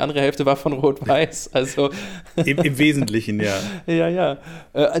Kaiserslautern und die andere Hälfte war von Rot-Weiß. Also Im Wesentlichen, ja. Ja.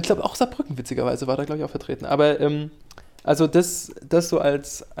 Ich glaube, auch Saarbrücken, witzigerweise, war da, glaube ich, auch vertreten. Aber also das so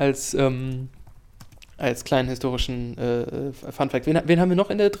als kleinen historischen Funfact. Wen haben wir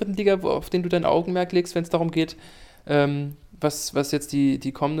noch in der dritten Liga, auf den du dein Augenmerk legst, wenn es darum geht, was jetzt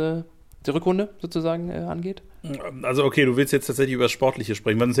die kommende, die Rückrunde sozusagen angeht? Also okay, du willst jetzt tatsächlich über das Sportliche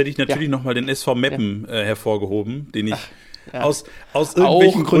sprechen, weil sonst hätte ich natürlich nochmal den SV Meppen hervorgehoben, den ich aus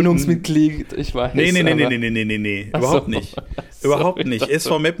irgendwelchen auch Gründungsmitglied, ich weiß. Nee, überhaupt nicht. Überhaupt nicht.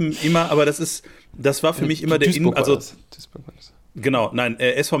 SV Meppen immer, aber das war für mich immer der Genau, nein,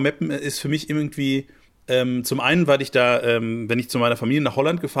 SV Meppen ist für mich irgendwie zum einen, weil ich da, wenn ich zu meiner Familie nach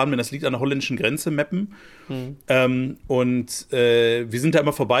Holland gefahren bin, das liegt an der holländischen Grenze, Meppen. Und wir sind da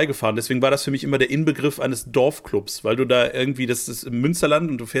immer vorbeigefahren. Deswegen war das für mich immer der Inbegriff eines Dorfclubs, weil du da irgendwie, das ist im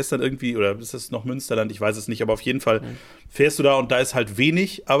Münsterland und du fährst dann irgendwie, oder ist das noch Münsterland? Ich weiß es nicht, aber auf jeden Fall fährst du da und da ist halt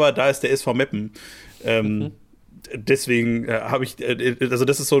wenig, aber da ist der SV Meppen. Deswegen habe ich, also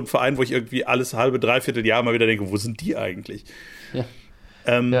das ist so ein Verein, wo ich irgendwie alles halbe, dreiviertel Jahr mal wieder denke, wo sind die eigentlich? Ja.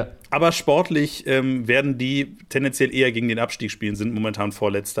 Aber sportlich werden die tendenziell eher gegen den Abstieg spielen, sind momentan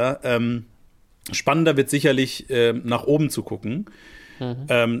Vorletzter. Spannender wird sicherlich nach oben zu gucken.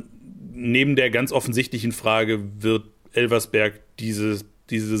 Neben der ganz offensichtlichen Frage, wird Elversberg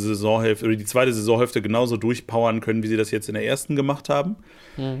diese Saisonhälfte oder die zweite Saisonhälfte genauso durchpowern können, wie sie das jetzt in der ersten gemacht haben.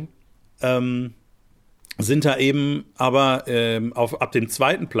 Sind da eben aber ab dem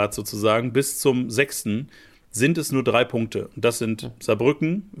zweiten Platz sozusagen bis zum 6. sind es nur 3 Punkte. Und das sind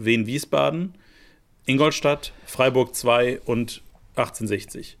Saarbrücken, Wien-Wiesbaden, Ingolstadt, Freiburg 2 und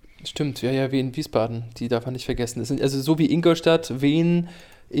 1860. Stimmt, ja, Wien-Wiesbaden, die darf man nicht vergessen. Das sind also so wie Ingolstadt, Wien,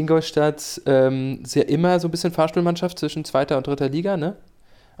 Ingolstadt, sehr immer so ein bisschen Fahrstuhlmannschaft zwischen 2. und 3. Liga, ne?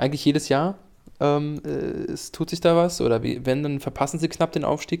 Eigentlich jedes Jahr. Es tut sich da was oder wenn, dann verpassen sie knapp den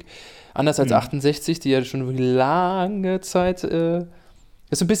Aufstieg. Anders als 68, die ja schon lange Zeit, das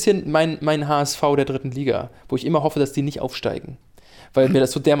ist so ein bisschen mein HSV der 3. Liga, wo ich immer hoffe, dass die nicht aufsteigen. Weil mir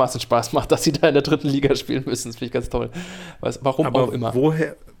das so dermaßen Spaß macht, dass sie da in der 3. Liga spielen müssen. Das finde ich ganz toll. Warum aber auch immer.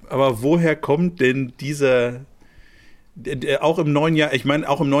 Woher kommt denn dieser, auch im neuen Jahr, ich meine,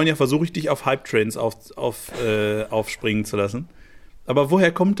 auch im neuen Jahr versuche ich dich auf Hype-Trains aufspringen zu lassen. Aber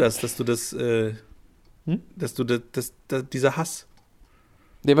woher kommt das, dass du dieser Hass?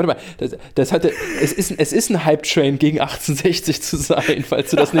 Nee, warte mal, es ist ein Hype-Train gegen 1860 zu sein, falls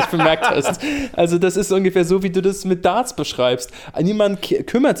du das nicht bemerkt hast. Also das ist ungefähr so, wie du das mit Darts beschreibst. Niemand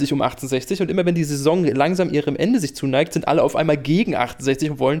kümmert sich um 1860 und immer wenn die Saison langsam ihrem Ende sich zuneigt, sind alle auf einmal gegen 1860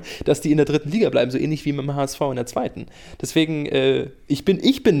 und wollen, dass die in der 3. Liga bleiben, so ähnlich wie mit dem HSV in der 2. Deswegen, ich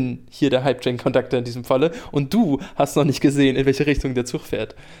bin hier der Hype-Train-Kontakter in diesem Falle und du hast noch nicht gesehen, in welche Richtung der Zug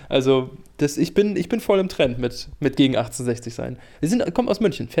fährt. Also ich bin voll im Trend mit gegen 1860 sein. Wir kommen aus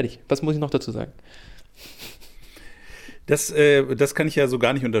München. Fertig. Was muss ich noch dazu sagen? Das kann ich ja so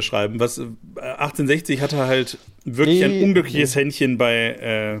gar nicht unterschreiben. 1860 hatte halt wirklich ein unglückliches Händchen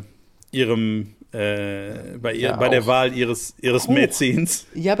bei der Wahl ihres Mäzens.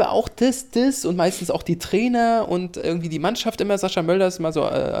 Ja, aber auch das und meistens auch die Trainer und irgendwie die Mannschaft immer, Sascha Mölders ist mal so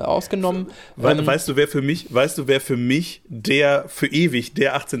ausgenommen. Weißt du, wer für mich der für ewig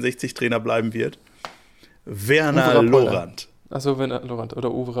der 1860-Trainer bleiben wird? Werner Lorand. Achso, Werner Lorand oder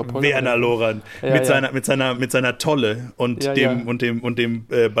Uwe Rappold. Werner Lorand mit seiner Tolle und dem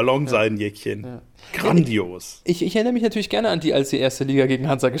Ballonseidenjäckchen. Ja. Grandios. Ich erinnere mich natürlich gerne an die, als die 1. Liga gegen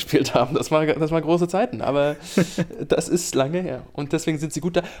Hansa gespielt haben. Das war große Zeiten, aber das ist lange her. Und deswegen sind sie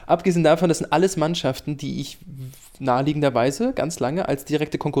gut da. Abgesehen davon, das sind alles Mannschaften, die ich naheliegenderweise ganz lange als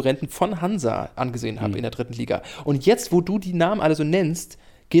direkte Konkurrenten von Hansa angesehen habe in der 3. Liga. Und jetzt, wo du die Namen alle so nennst,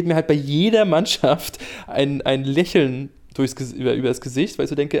 geht mir halt bei jeder Mannschaft ein Lächeln über das Gesicht, weil ich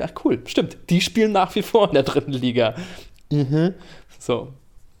so denke, ach cool, stimmt, die spielen nach wie vor in der 3. Liga. So,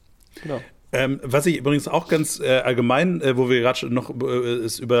 genau. Was ich übrigens auch ganz allgemein, wo wir gerade noch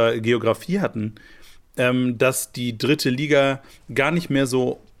es über Geografie hatten, dass die 3. Liga gar nicht mehr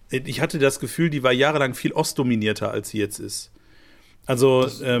so, ich hatte das Gefühl, die war jahrelang viel ostdominierter, als sie jetzt ist. Also,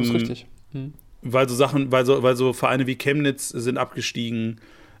 das ist richtig. Weil so Vereine wie Chemnitz sind abgestiegen,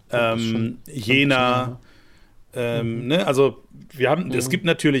 Jena. Ne, also wir haben, es gibt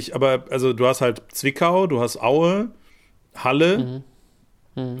natürlich, aber also du hast halt Zwickau, du hast Aue, Halle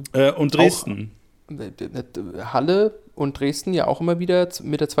und Dresden. Halle und Dresden ja auch immer wieder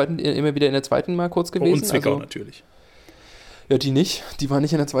in der 2. mal kurz gewesen. Und Zwickau natürlich. Ja, die nicht, die waren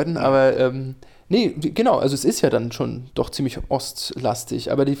nicht in der 2. Aber nee, genau, also es ist ja dann schon doch ziemlich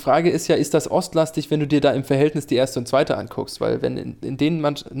ostlastig. Aber die Frage ist ja, ist das ostlastig, wenn du dir da im Verhältnis die 1. und 2. anguckst? Weil wenn in denen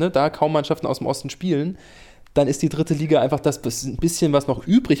da kaum Mannschaften aus dem Osten spielen, dann ist die 3. Liga einfach das bisschen, was noch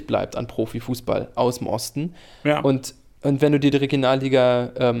übrig bleibt an Profifußball aus dem Osten. Ja. Und wenn du dir die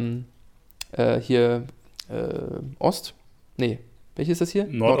Regionalliga Ost? Nee, welche ist das hier?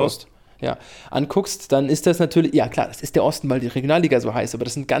 Nordost. Ja, anguckst, dann ist das natürlich, ja klar, das ist der Osten, weil die Regionalliga so heißt, aber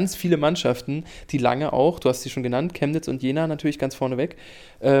das sind ganz viele Mannschaften, die lange auch, du hast sie schon genannt, Chemnitz und Jena natürlich ganz vorneweg,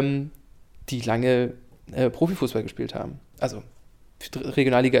 die lange Profifußball gespielt haben. Also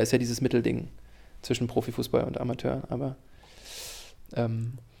Regionalliga ist ja dieses Mittelding zwischen Profifußball und Amateur, aber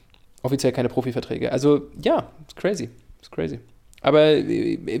offiziell keine Profiverträge. Also ja, ist crazy. Aber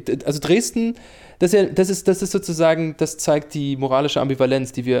also Dresden, das ist sozusagen, das zeigt die moralische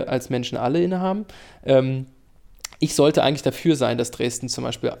Ambivalenz, die wir als Menschen alle innehaben. Ich sollte eigentlich dafür sein, dass Dresden zum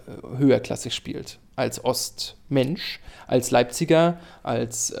Beispiel höherklassig spielt. Als Ostmensch, als Leipziger,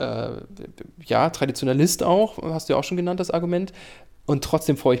 als Traditionalist auch, hast du ja auch schon genannt, das Argument. Und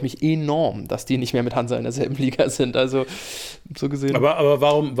trotzdem freue ich mich enorm, dass die nicht mehr mit Hansa in derselben Liga sind. Also so gesehen. Aber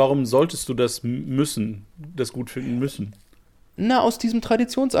warum solltest du das gut finden müssen? Na, aus diesem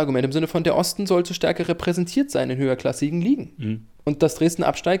Traditionsargument, im Sinne von, der Osten sollte stärker repräsentiert sein in höherklassigen Ligen. Und dass Dresden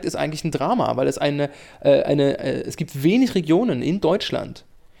absteigt, ist eigentlich ein Drama, weil es es gibt wenig Regionen in Deutschland,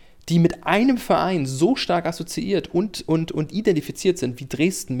 die mit einem Verein so stark assoziiert und identifiziert sind wie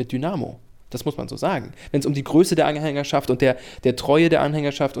Dresden mit Dynamo. Das muss man so sagen. Wenn es um die Größe der Anhängerschaft und der Treue der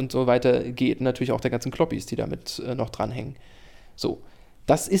Anhängerschaft und so weiter geht, natürlich auch der ganzen Kloppis, die damit noch dranhängen. So,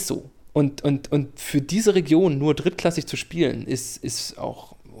 das ist so. Und für diese Region nur drittklassig zu spielen, ist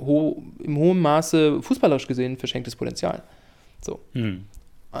auch im hohen Maße fußballerisch gesehen verschenktes Potenzial. So.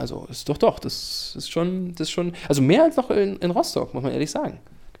 Also ist doch, das ist schon, also mehr als noch in Rostock, muss man ehrlich sagen.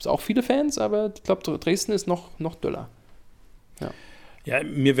 Gibt es auch viele Fans, aber ich glaube, Dresden ist noch döller. Ja,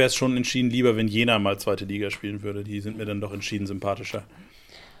 mir wäre es schon entschieden lieber, wenn Jena mal zweite Liga spielen würde. Die sind mir dann doch entschieden sympathischer.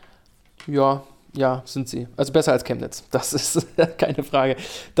 Ja, sind sie. Also besser als Chemnitz. Das ist keine Frage.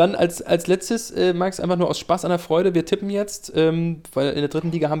 Dann als letztes, Max, einfach nur aus Spaß an der Freude. Wir tippen jetzt, weil in der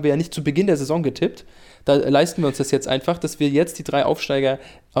dritten Liga haben wir ja nicht zu Beginn der Saison getippt. Da leisten wir uns das jetzt einfach, dass wir jetzt die 3 Aufsteiger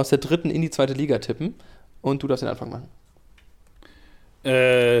aus der dritten in die zweite Liga tippen. Und du darfst den Anfang machen.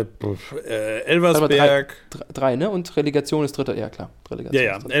 Elversberg. 3, ne? Und Relegation ist dritter. Ja, klar. Relegation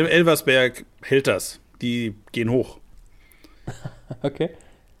Ja. Elversberg hält das. Die gehen hoch. Okay.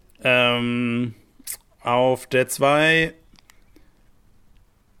 Auf der 2.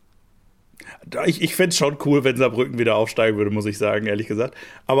 Ich fände es schon cool, wenn Saarbrücken wieder aufsteigen würde, muss ich sagen, ehrlich gesagt.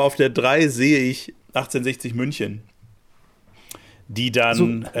 Aber auf der 3 sehe ich 1860 München. Die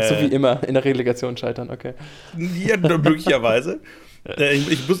dann. So wie immer in der Relegation scheitern, okay. Ja, möglicherweise.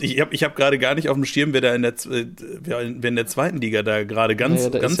 Ich habe gerade gar nicht auf dem Schirm, wer in der zweiten Liga da gerade ganz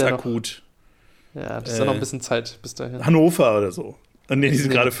akut. Das ist ja noch ein bisschen Zeit bis dahin. Hannover oder so. Nee, die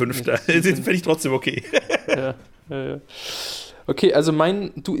sind gerade Fünfter. Fände ich trotzdem okay. Ja. Okay, also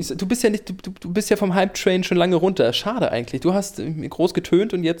du bist ja nicht, du bist ja vom Hype-Train schon lange runter. Schade eigentlich. Du hast groß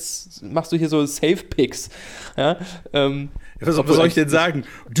getönt und jetzt machst du hier so Safe-Picks. Ja, was soll ich denn sagen?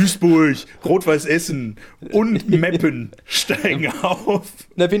 Duisburg, Rot-Weiß Essen und Meppen steigen auf.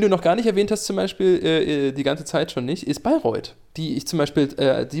 Na, wen du noch gar nicht erwähnt hast, zum Beispiel, die ganze Zeit schon nicht, ist Bayreuth. Die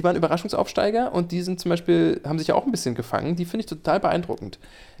waren Überraschungsaufsteiger und die sind zum Beispiel, haben sich ja auch ein bisschen gefangen. Die finde ich total beeindruckend.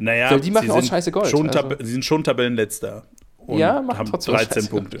 Naja, weil die machen aus Scheiße Gold. Sie sind schon Tabellenletzter. Und machen haben trotzdem 13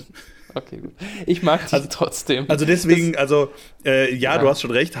 Punkte. Okay, gut. Ich mag die trotzdem. Also deswegen, du hast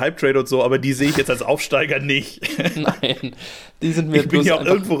schon recht, Hype-Trade und so, aber die sehe ich jetzt als Aufsteiger nicht. Nein, die sind mir ich bin ja auch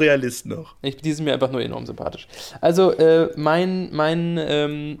irgendwo Realist noch. Die sind mir einfach nur enorm sympathisch. Also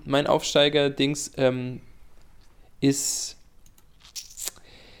mein Aufsteiger-Dings ist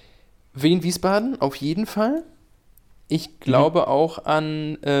Wien Wiesbaden, auf jeden Fall. Ich glaube auch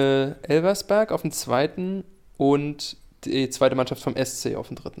an Elversberg auf den zweiten und die zweite Mannschaft vom SC auf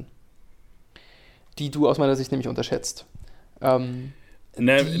den dritten. Die du aus meiner Sicht nämlich unterschätzt. Da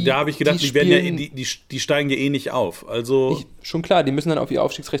habe ich gedacht, die steigen ja eh nicht auf. Also schon klar, die müssen dann auf ihr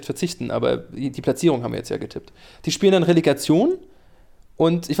Aufstiegsrecht verzichten, aber die Platzierung haben wir jetzt ja getippt. Die spielen dann Relegation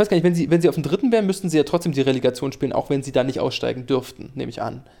und ich weiß gar nicht, wenn sie auf dem dritten wären, müssten sie ja trotzdem die Relegation spielen, auch wenn sie da nicht aussteigen dürften, nehme ich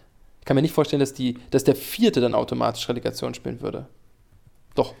an. Ich kann mir nicht vorstellen, dass der vierte dann automatisch Relegation spielen würde.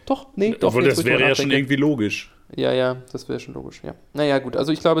 Doch. Obwohl, das wäre ja schon irgendwie logisch. Ja, das wäre schon logisch, ja. Naja, gut,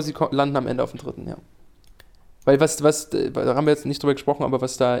 also ich glaube, sie landen am Ende auf dem dritten, ja. Weil da haben wir jetzt nicht drüber gesprochen, aber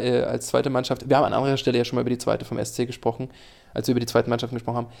was da als zweite Mannschaft, wir haben an anderer Stelle ja schon mal über die zweite vom SC gesprochen, als wir über die zweiten Mannschaften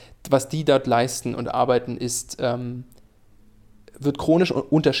gesprochen haben, was die dort leisten und arbeiten wird chronisch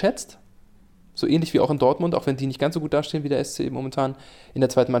unterschätzt, so ähnlich wie auch in Dortmund, auch wenn die nicht ganz so gut dastehen wie der SC momentan in der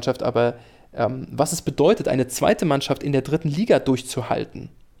zweiten Mannschaft, aber was es bedeutet, eine zweite Mannschaft in der dritten Liga durchzuhalten,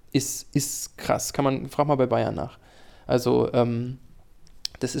 ist krass. Frag mal bei Bayern nach. Also,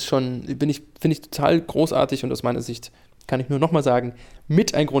 das ist schon, finde ich total großartig und aus meiner Sicht kann ich nur nochmal sagen,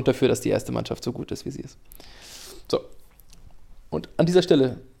 mit ein Grund dafür, dass die erste Mannschaft so gut ist, wie sie ist. So. Und an dieser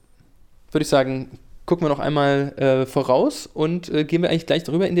Stelle würde ich sagen, gucken wir noch einmal voraus und gehen wir eigentlich gleich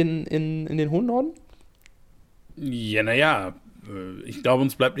drüber in den hohen Norden? Ja, naja, ich glaube,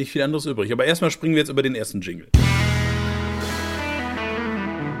 uns bleibt nicht viel anderes übrig. Aber erstmal springen wir jetzt über den ersten Jingle.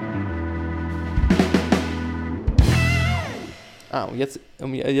 Und jetzt,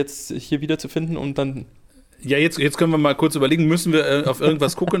 um jetzt hier wieder zu finden und dann. Ja, jetzt können wir mal kurz überlegen, müssen wir auf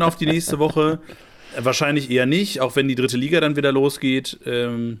irgendwas gucken auf die nächste Woche? Wahrscheinlich eher nicht, auch wenn die dritte Liga dann wieder losgeht.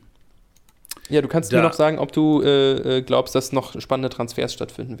 Ja, du kannst mir noch sagen, ob du glaubst, dass noch spannende Transfers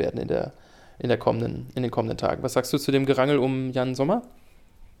stattfinden werden in den kommenden Tagen. Was sagst du zu dem Gerangel um Jan Sommer?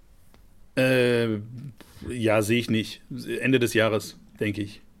 Ja, sehe ich nicht. Ende des Jahres, denke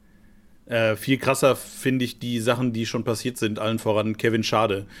ich. Viel krasser finde ich die Sachen, die schon passiert sind, allen voran Kevin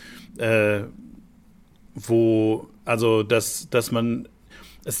Schade. Es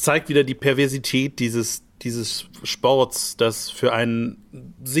zeigt wieder die Perversität dieses Sports, dass für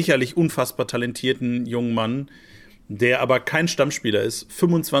einen sicherlich unfassbar talentierten jungen Mann, der aber kein Stammspieler ist,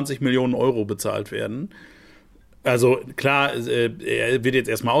 25 Millionen Euro bezahlt werden. Also klar, er wird jetzt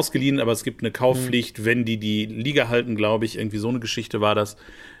erstmal ausgeliehen, aber es gibt eine Kaufpflicht, wenn die Liga halten, glaube ich. Irgendwie so eine Geschichte war das.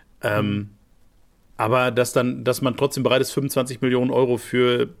 Aber dass man trotzdem bereit ist, 25 Millionen Euro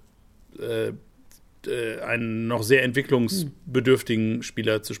für einen noch sehr entwicklungsbedürftigen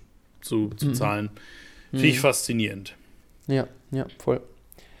Spieler zu zahlen, finde ich faszinierend. Ja, voll.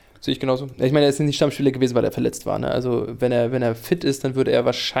 Sehe ich genauso. Ich meine, er ist nicht Stammspieler gewesen, weil er verletzt war. Ne? Also wenn er fit ist, dann würde er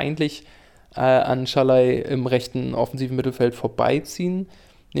wahrscheinlich an Schalai im rechten offensiven Mittelfeld vorbeiziehen,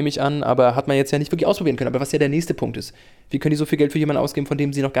 nehme ich an. Aber hat man jetzt ja nicht wirklich ausprobieren können. Aber was ja der nächste Punkt ist, wie können die so viel Geld für jemanden ausgeben, von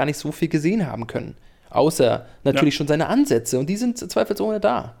dem sie noch gar nicht so viel gesehen haben können? Außer natürlich schon seine Ansätze. Und die sind zweifelsohne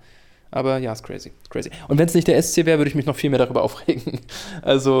da. Aber ja, ist crazy. Und wenn es nicht der SC wäre, würde ich mich noch viel mehr darüber aufregen.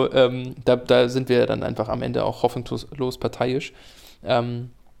 Also da sind wir dann einfach am Ende auch hoffnungslos parteiisch.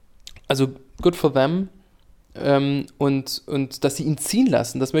 Also good for them. Und dass sie ihn ziehen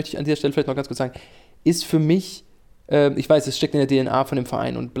lassen, das möchte ich an dieser Stelle vielleicht noch ganz kurz sagen, ist für mich, ich weiß, es steckt in der DNA von dem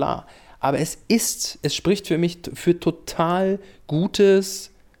Verein und bla, aber es spricht für mich für total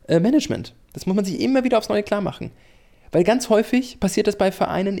gutes Management. Das muss man sich immer wieder aufs Neue klar machen. Weil ganz häufig passiert das bei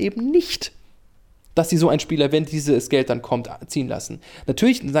Vereinen eben nicht, dass sie so einen Spieler, wenn dieses Geld dann kommt, ziehen lassen.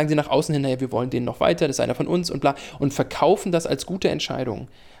 Natürlich sagen sie nach außen hin, naja, wir wollen den noch weiter, das ist einer von uns und bla, und verkaufen das als gute Entscheidung.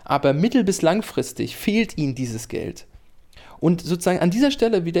 Aber mittel- bis langfristig fehlt ihnen dieses Geld. Und sozusagen an dieser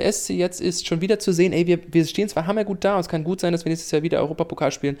Stelle, wie der SC jetzt ist, schon wieder zu sehen, ey, wir stehen zwar hammergut da, und es kann gut sein, dass wir nächstes Jahr wieder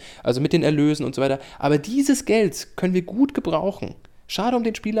Europapokal spielen, also mit den Erlösen und so weiter, aber dieses Geld können wir gut gebrauchen. Schade um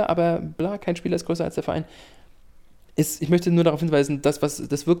den Spieler, aber bla, kein Spieler ist größer als der Verein. Ich möchte nur darauf hinweisen, das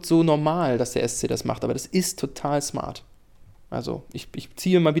wirkt so normal, dass der SC das macht, aber das ist total smart. Also ich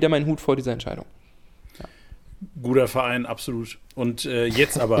ziehe mal wieder meinen Hut vor dieser Entscheidung. Ja. Guter Verein, absolut. Und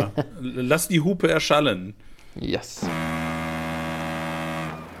jetzt aber, lass die Hupe erschallen. Yes.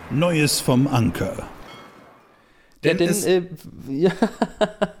 Neues vom Anker. Denn ja.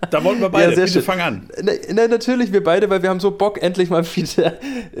 Da wollen wir beide, ja, bitte fang an. Na, natürlich, wir beide, weil wir haben so Bock, endlich mal wieder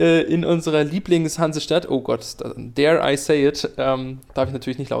in unserer Lieblings-Hansestadt, oh Gott, dare I say it, darf ich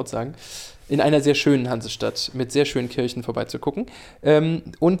natürlich nicht laut sagen, in einer sehr schönen Hansestadt mit sehr schönen Kirchen vorbeizugucken.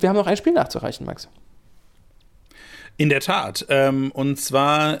 Und wir haben noch ein Spiel nachzureichen, Max. In der Tat. Und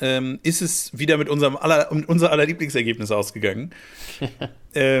zwar ist es wieder mit unser aller Lieblingsergebnis ausgegangen.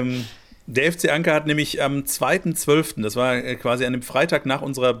 Der FC Anker hat nämlich am 2.12., das war quasi an dem Freitag nach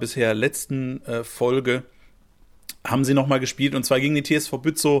unserer bisher letzten Folge, haben sie nochmal gespielt, und zwar gegen die TSV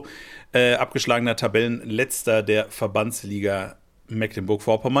Bützow, abgeschlagener Tabellenletzter der Verbandsliga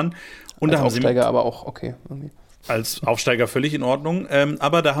Mecklenburg-Vorpommern. Und als da haben Aufsteiger aber auch okay. Irgendwie. Als Aufsteiger völlig in Ordnung.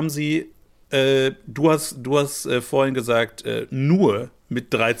 Aber da haben sie, du hast vorhin gesagt, nur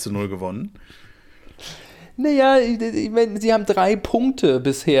mit 3-0 gewonnen. Naja, ich meine, sie haben 3 Punkte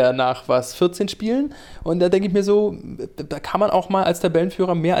bisher nach 14 Spielen. Und da denke ich mir so, da kann man auch mal als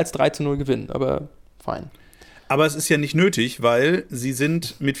Tabellenführer mehr als 3-0 gewinnen. Aber fein. Aber es ist ja nicht nötig, weil sie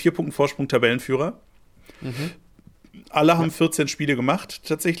sind mit 4 Punkten Vorsprung Tabellenführer. Alle haben 14 Spiele gemacht,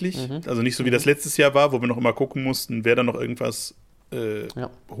 tatsächlich. Also nicht so wie das letztes Jahr war, wo wir noch immer gucken mussten, wer da noch irgendwas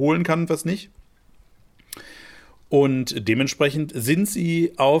holen kann und was nicht. Und dementsprechend sind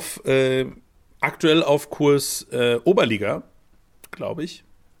sie aktuell auf Kurs Oberliga, glaube ich.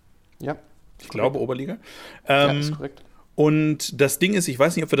 Ja. Ich glaube Oberliga. Ja, ist korrekt. Und das Ding ist, ich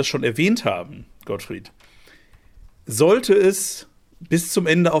weiß nicht, ob wir das schon erwähnt haben, Gottfried. Sollte es bis zum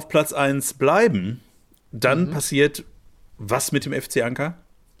Ende auf Platz 1 bleiben, dann passiert was mit dem FC Anker?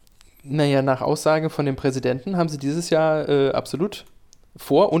 Naja, nach Aussage von dem Präsidenten haben sie dieses Jahr absolut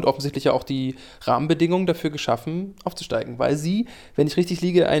vor und offensichtlich ja auch die Rahmenbedingungen dafür geschaffen, aufzusteigen, weil sie, wenn ich richtig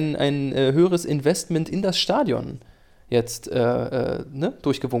liege, ein höheres Investment in das Stadion jetzt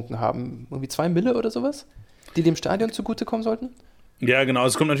durchgewunken haben. Irgendwie 2 Mille oder sowas, die dem Stadion zugutekommen sollten? Ja, genau.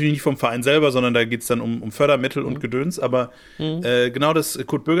 Es kommt natürlich nicht vom Verein selber, sondern da geht es dann um Fördermittel und Gedöns. Aber genau, das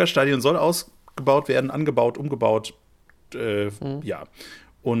Kurt-Bürger-Stadion soll ausgebaut werden, angebaut, umgebaut. Ja.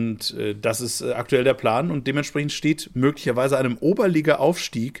 Und das ist aktuell der Plan. Und dementsprechend steht möglicherweise einem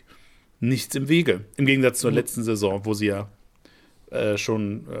Oberliga-Aufstieg nichts im Wege. Im Gegensatz zur letzten Saison, wo sie ja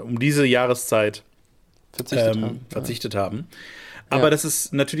schon um diese Jahreszeit verzichtet haben. Aber das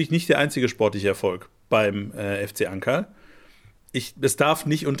ist natürlich nicht der einzige sportliche Erfolg beim FC Anker. Es darf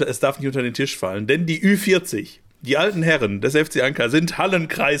nicht unter den Tisch fallen, denn die Ü40, die alten Herren des FC Anker, sind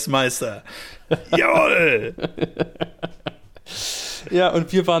Hallenkreismeister. Jawohl! Ja,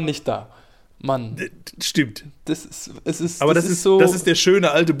 und wir waren nicht da. Mann. Stimmt. Das ist so. Das ist der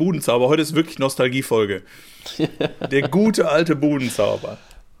schöne alte Budenzauber. Heute ist wirklich Nostalgiefolge. Der gute alte Budenzauber.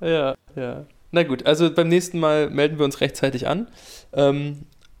 Ja. Na gut, also beim nächsten Mal melden wir uns rechtzeitig an.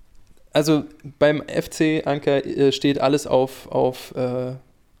 Also beim FC Anker steht alles auf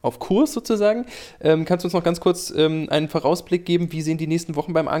Kurs sozusagen. Kannst du uns noch ganz kurz einen Vorausblick geben, wie sehen die nächsten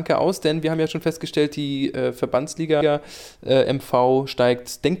Wochen beim Anker aus? Denn wir haben ja schon festgestellt, die Verbandsliga MV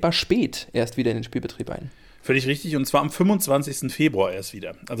steigt denkbar spät erst wieder in den Spielbetrieb ein. Völlig richtig, und zwar am 25. Februar erst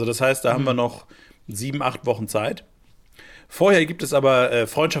wieder. Also das heißt, da haben wir noch 7-8 Wochen Zeit. Vorher gibt es aber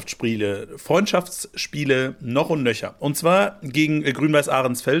Freundschaftsspiele noch und nöcher. Und zwar gegen Grün-Weiß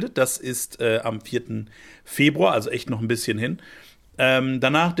Ahrensfelde, das ist am 4. Februar, also echt noch ein bisschen hin.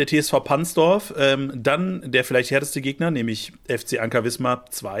 Danach der TSV Pansdorf, dann der vielleicht härteste Gegner, nämlich FC Anker Wismar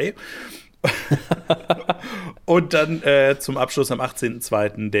 2. Und dann zum Abschluss am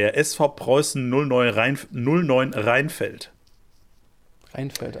 18.02. der SV Preußen 09 Rheinfeld.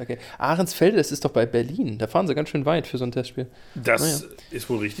 Rheinfeld, okay. Ahrensfelde, das ist doch bei Berlin. Da fahren sie ganz schön weit für so ein Testspiel. Das ist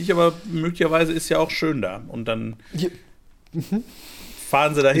wohl richtig, aber möglicherweise ist ja auch schön da. Und dann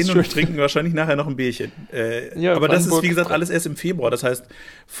fahren sie da hin und trinken wahrscheinlich nachher noch ein Bierchen. Aber das ist, wie gesagt, alles erst im Februar. Das heißt,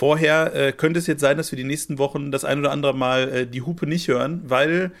 vorher könnte es jetzt sein, dass wir die nächsten Wochen das ein oder andere Mal die Hupe nicht hören,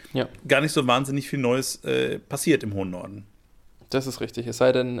 weil gar nicht so wahnsinnig viel Neues passiert im hohen Norden. Das ist richtig. Es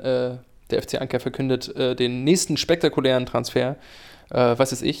sei denn, der FC Anker verkündet den nächsten spektakulären Transfer.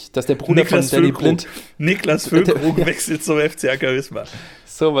 Was ist ich? Dass der Bruder Niklas von Danny Blind. Niklas Füllkrug wechselt zum FC Anker Wismar.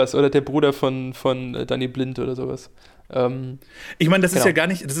 Sowas. Oder der Bruder von Danny Blind oder sowas. Ich meine, das ist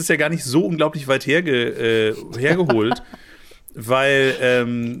ja gar nicht so unglaublich weit hergeholt.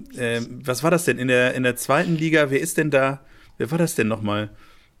 Weil, was war das denn? In der zweiten Liga, wer ist denn da? Wer war das denn nochmal?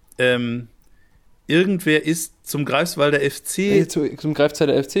 Irgendwer ist zum Greifswalder FC. Zum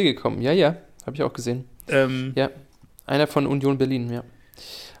Greifswalder FC gekommen. Ja, habe ich auch gesehen. Ja. Einer von Union Berlin, ja.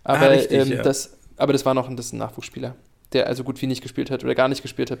 Aber, richtig, aber das war noch ein Nachwuchsspieler, der also gut wie nicht gespielt hat oder gar nicht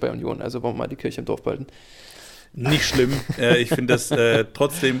gespielt hat bei Union. Also wollen wir mal die Kirche im Dorf behalten. Nicht schlimm. Ich finde das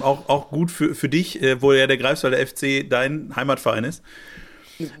trotzdem auch gut für dich, wo ja der Greifswalder FC dein Heimatverein ist.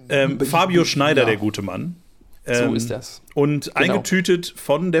 Fabio Schneider, der gute Mann. So ist das. Und eingetütet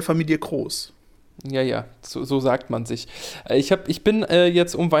von der Familie Kroos. Ja, so sagt man sich. Ich bin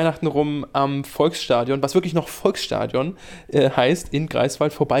jetzt um Weihnachten rum am Volksstadion, was wirklich noch Volksstadion heißt, in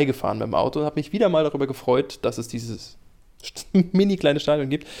Greifswald vorbeigefahren mit dem Auto und habe mich wieder mal darüber gefreut, dass es dieses mini kleine Stadion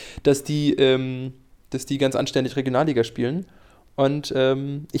gibt, dass die ganz anständig Regionalliga spielen. Und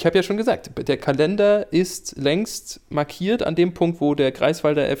ich habe ja schon gesagt, der Kalender ist längst markiert an dem Punkt, wo der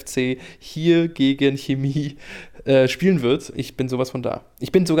Greifswalder FC hier gegen Chemie spielen wird. Ich bin sowas von da.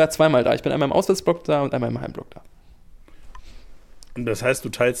 Ich bin sogar zweimal da. Ich bin einmal im Auswärtsblock da und einmal im Heimblock da. Und das heißt, du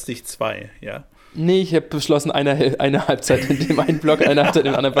teilst dich 2, ja? Nee, ich habe beschlossen, eine Halbzeit in dem einen Block, eine Halbzeit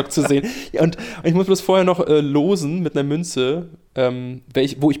im anderen Block zu sehen. Ja, und ich muss bloß vorher noch losen mit einer Münze,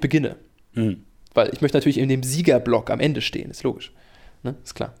 wo ich beginne. Mhm. Weil ich möchte natürlich in dem Siegerblock am Ende stehen, ist logisch. Ne?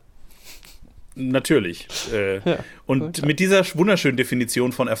 Ist klar. Natürlich. Und mit dieser wunderschönen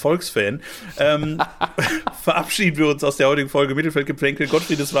Definition von Erfolgsfan verabschieden wir uns aus der heutigen Folge Mittelfeldgeplänkel.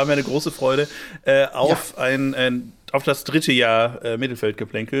 Gottfried, es war mir eine große Freude. Auf das 3. Jahr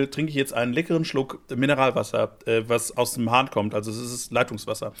Mittelfeldgeplänkel trinke ich jetzt einen leckeren Schluck Mineralwasser, was aus dem Hahn kommt. Also es ist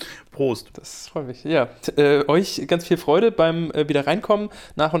Leitungswasser. Prost. Das freut mich. Ja, euch ganz viel Freude beim wieder reinkommen,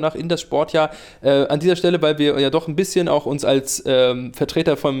 nach und nach in das Sportjahr. An dieser Stelle, weil wir ja doch ein bisschen auch uns als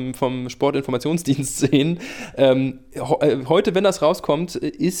Vertreter vom Sportinformationsdienst sehen. Heute, wenn das rauskommt,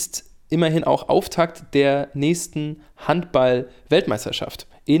 ist immerhin auch Auftakt der nächsten Handball-Weltmeisterschaft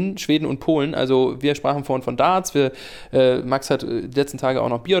in Schweden und Polen. Also wir sprachen vorhin von Darts, Max hat die letzten Tage auch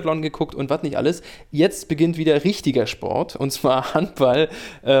noch Biathlon geguckt und was nicht alles. Jetzt beginnt wieder richtiger Sport, und zwar Handball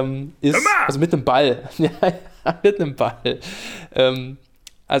also mit einem Ball. Mit einem Ball.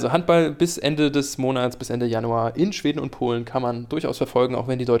 Also Handball bis Ende des Monats, bis Ende Januar in Schweden und Polen kann man durchaus verfolgen, auch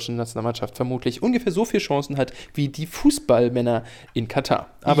wenn die deutsche Nationalmannschaft vermutlich ungefähr so viele Chancen hat wie die Fußballmänner in Katar.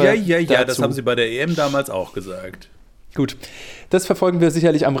 Aber das haben sie bei der EM damals auch gesagt. Gut, das verfolgen wir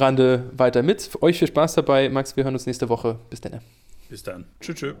sicherlich am Rande weiter mit. Für euch viel Spaß dabei. Max, wir hören uns nächste Woche. Bis dann. Bis dann.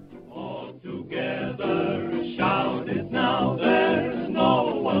 Tschüss.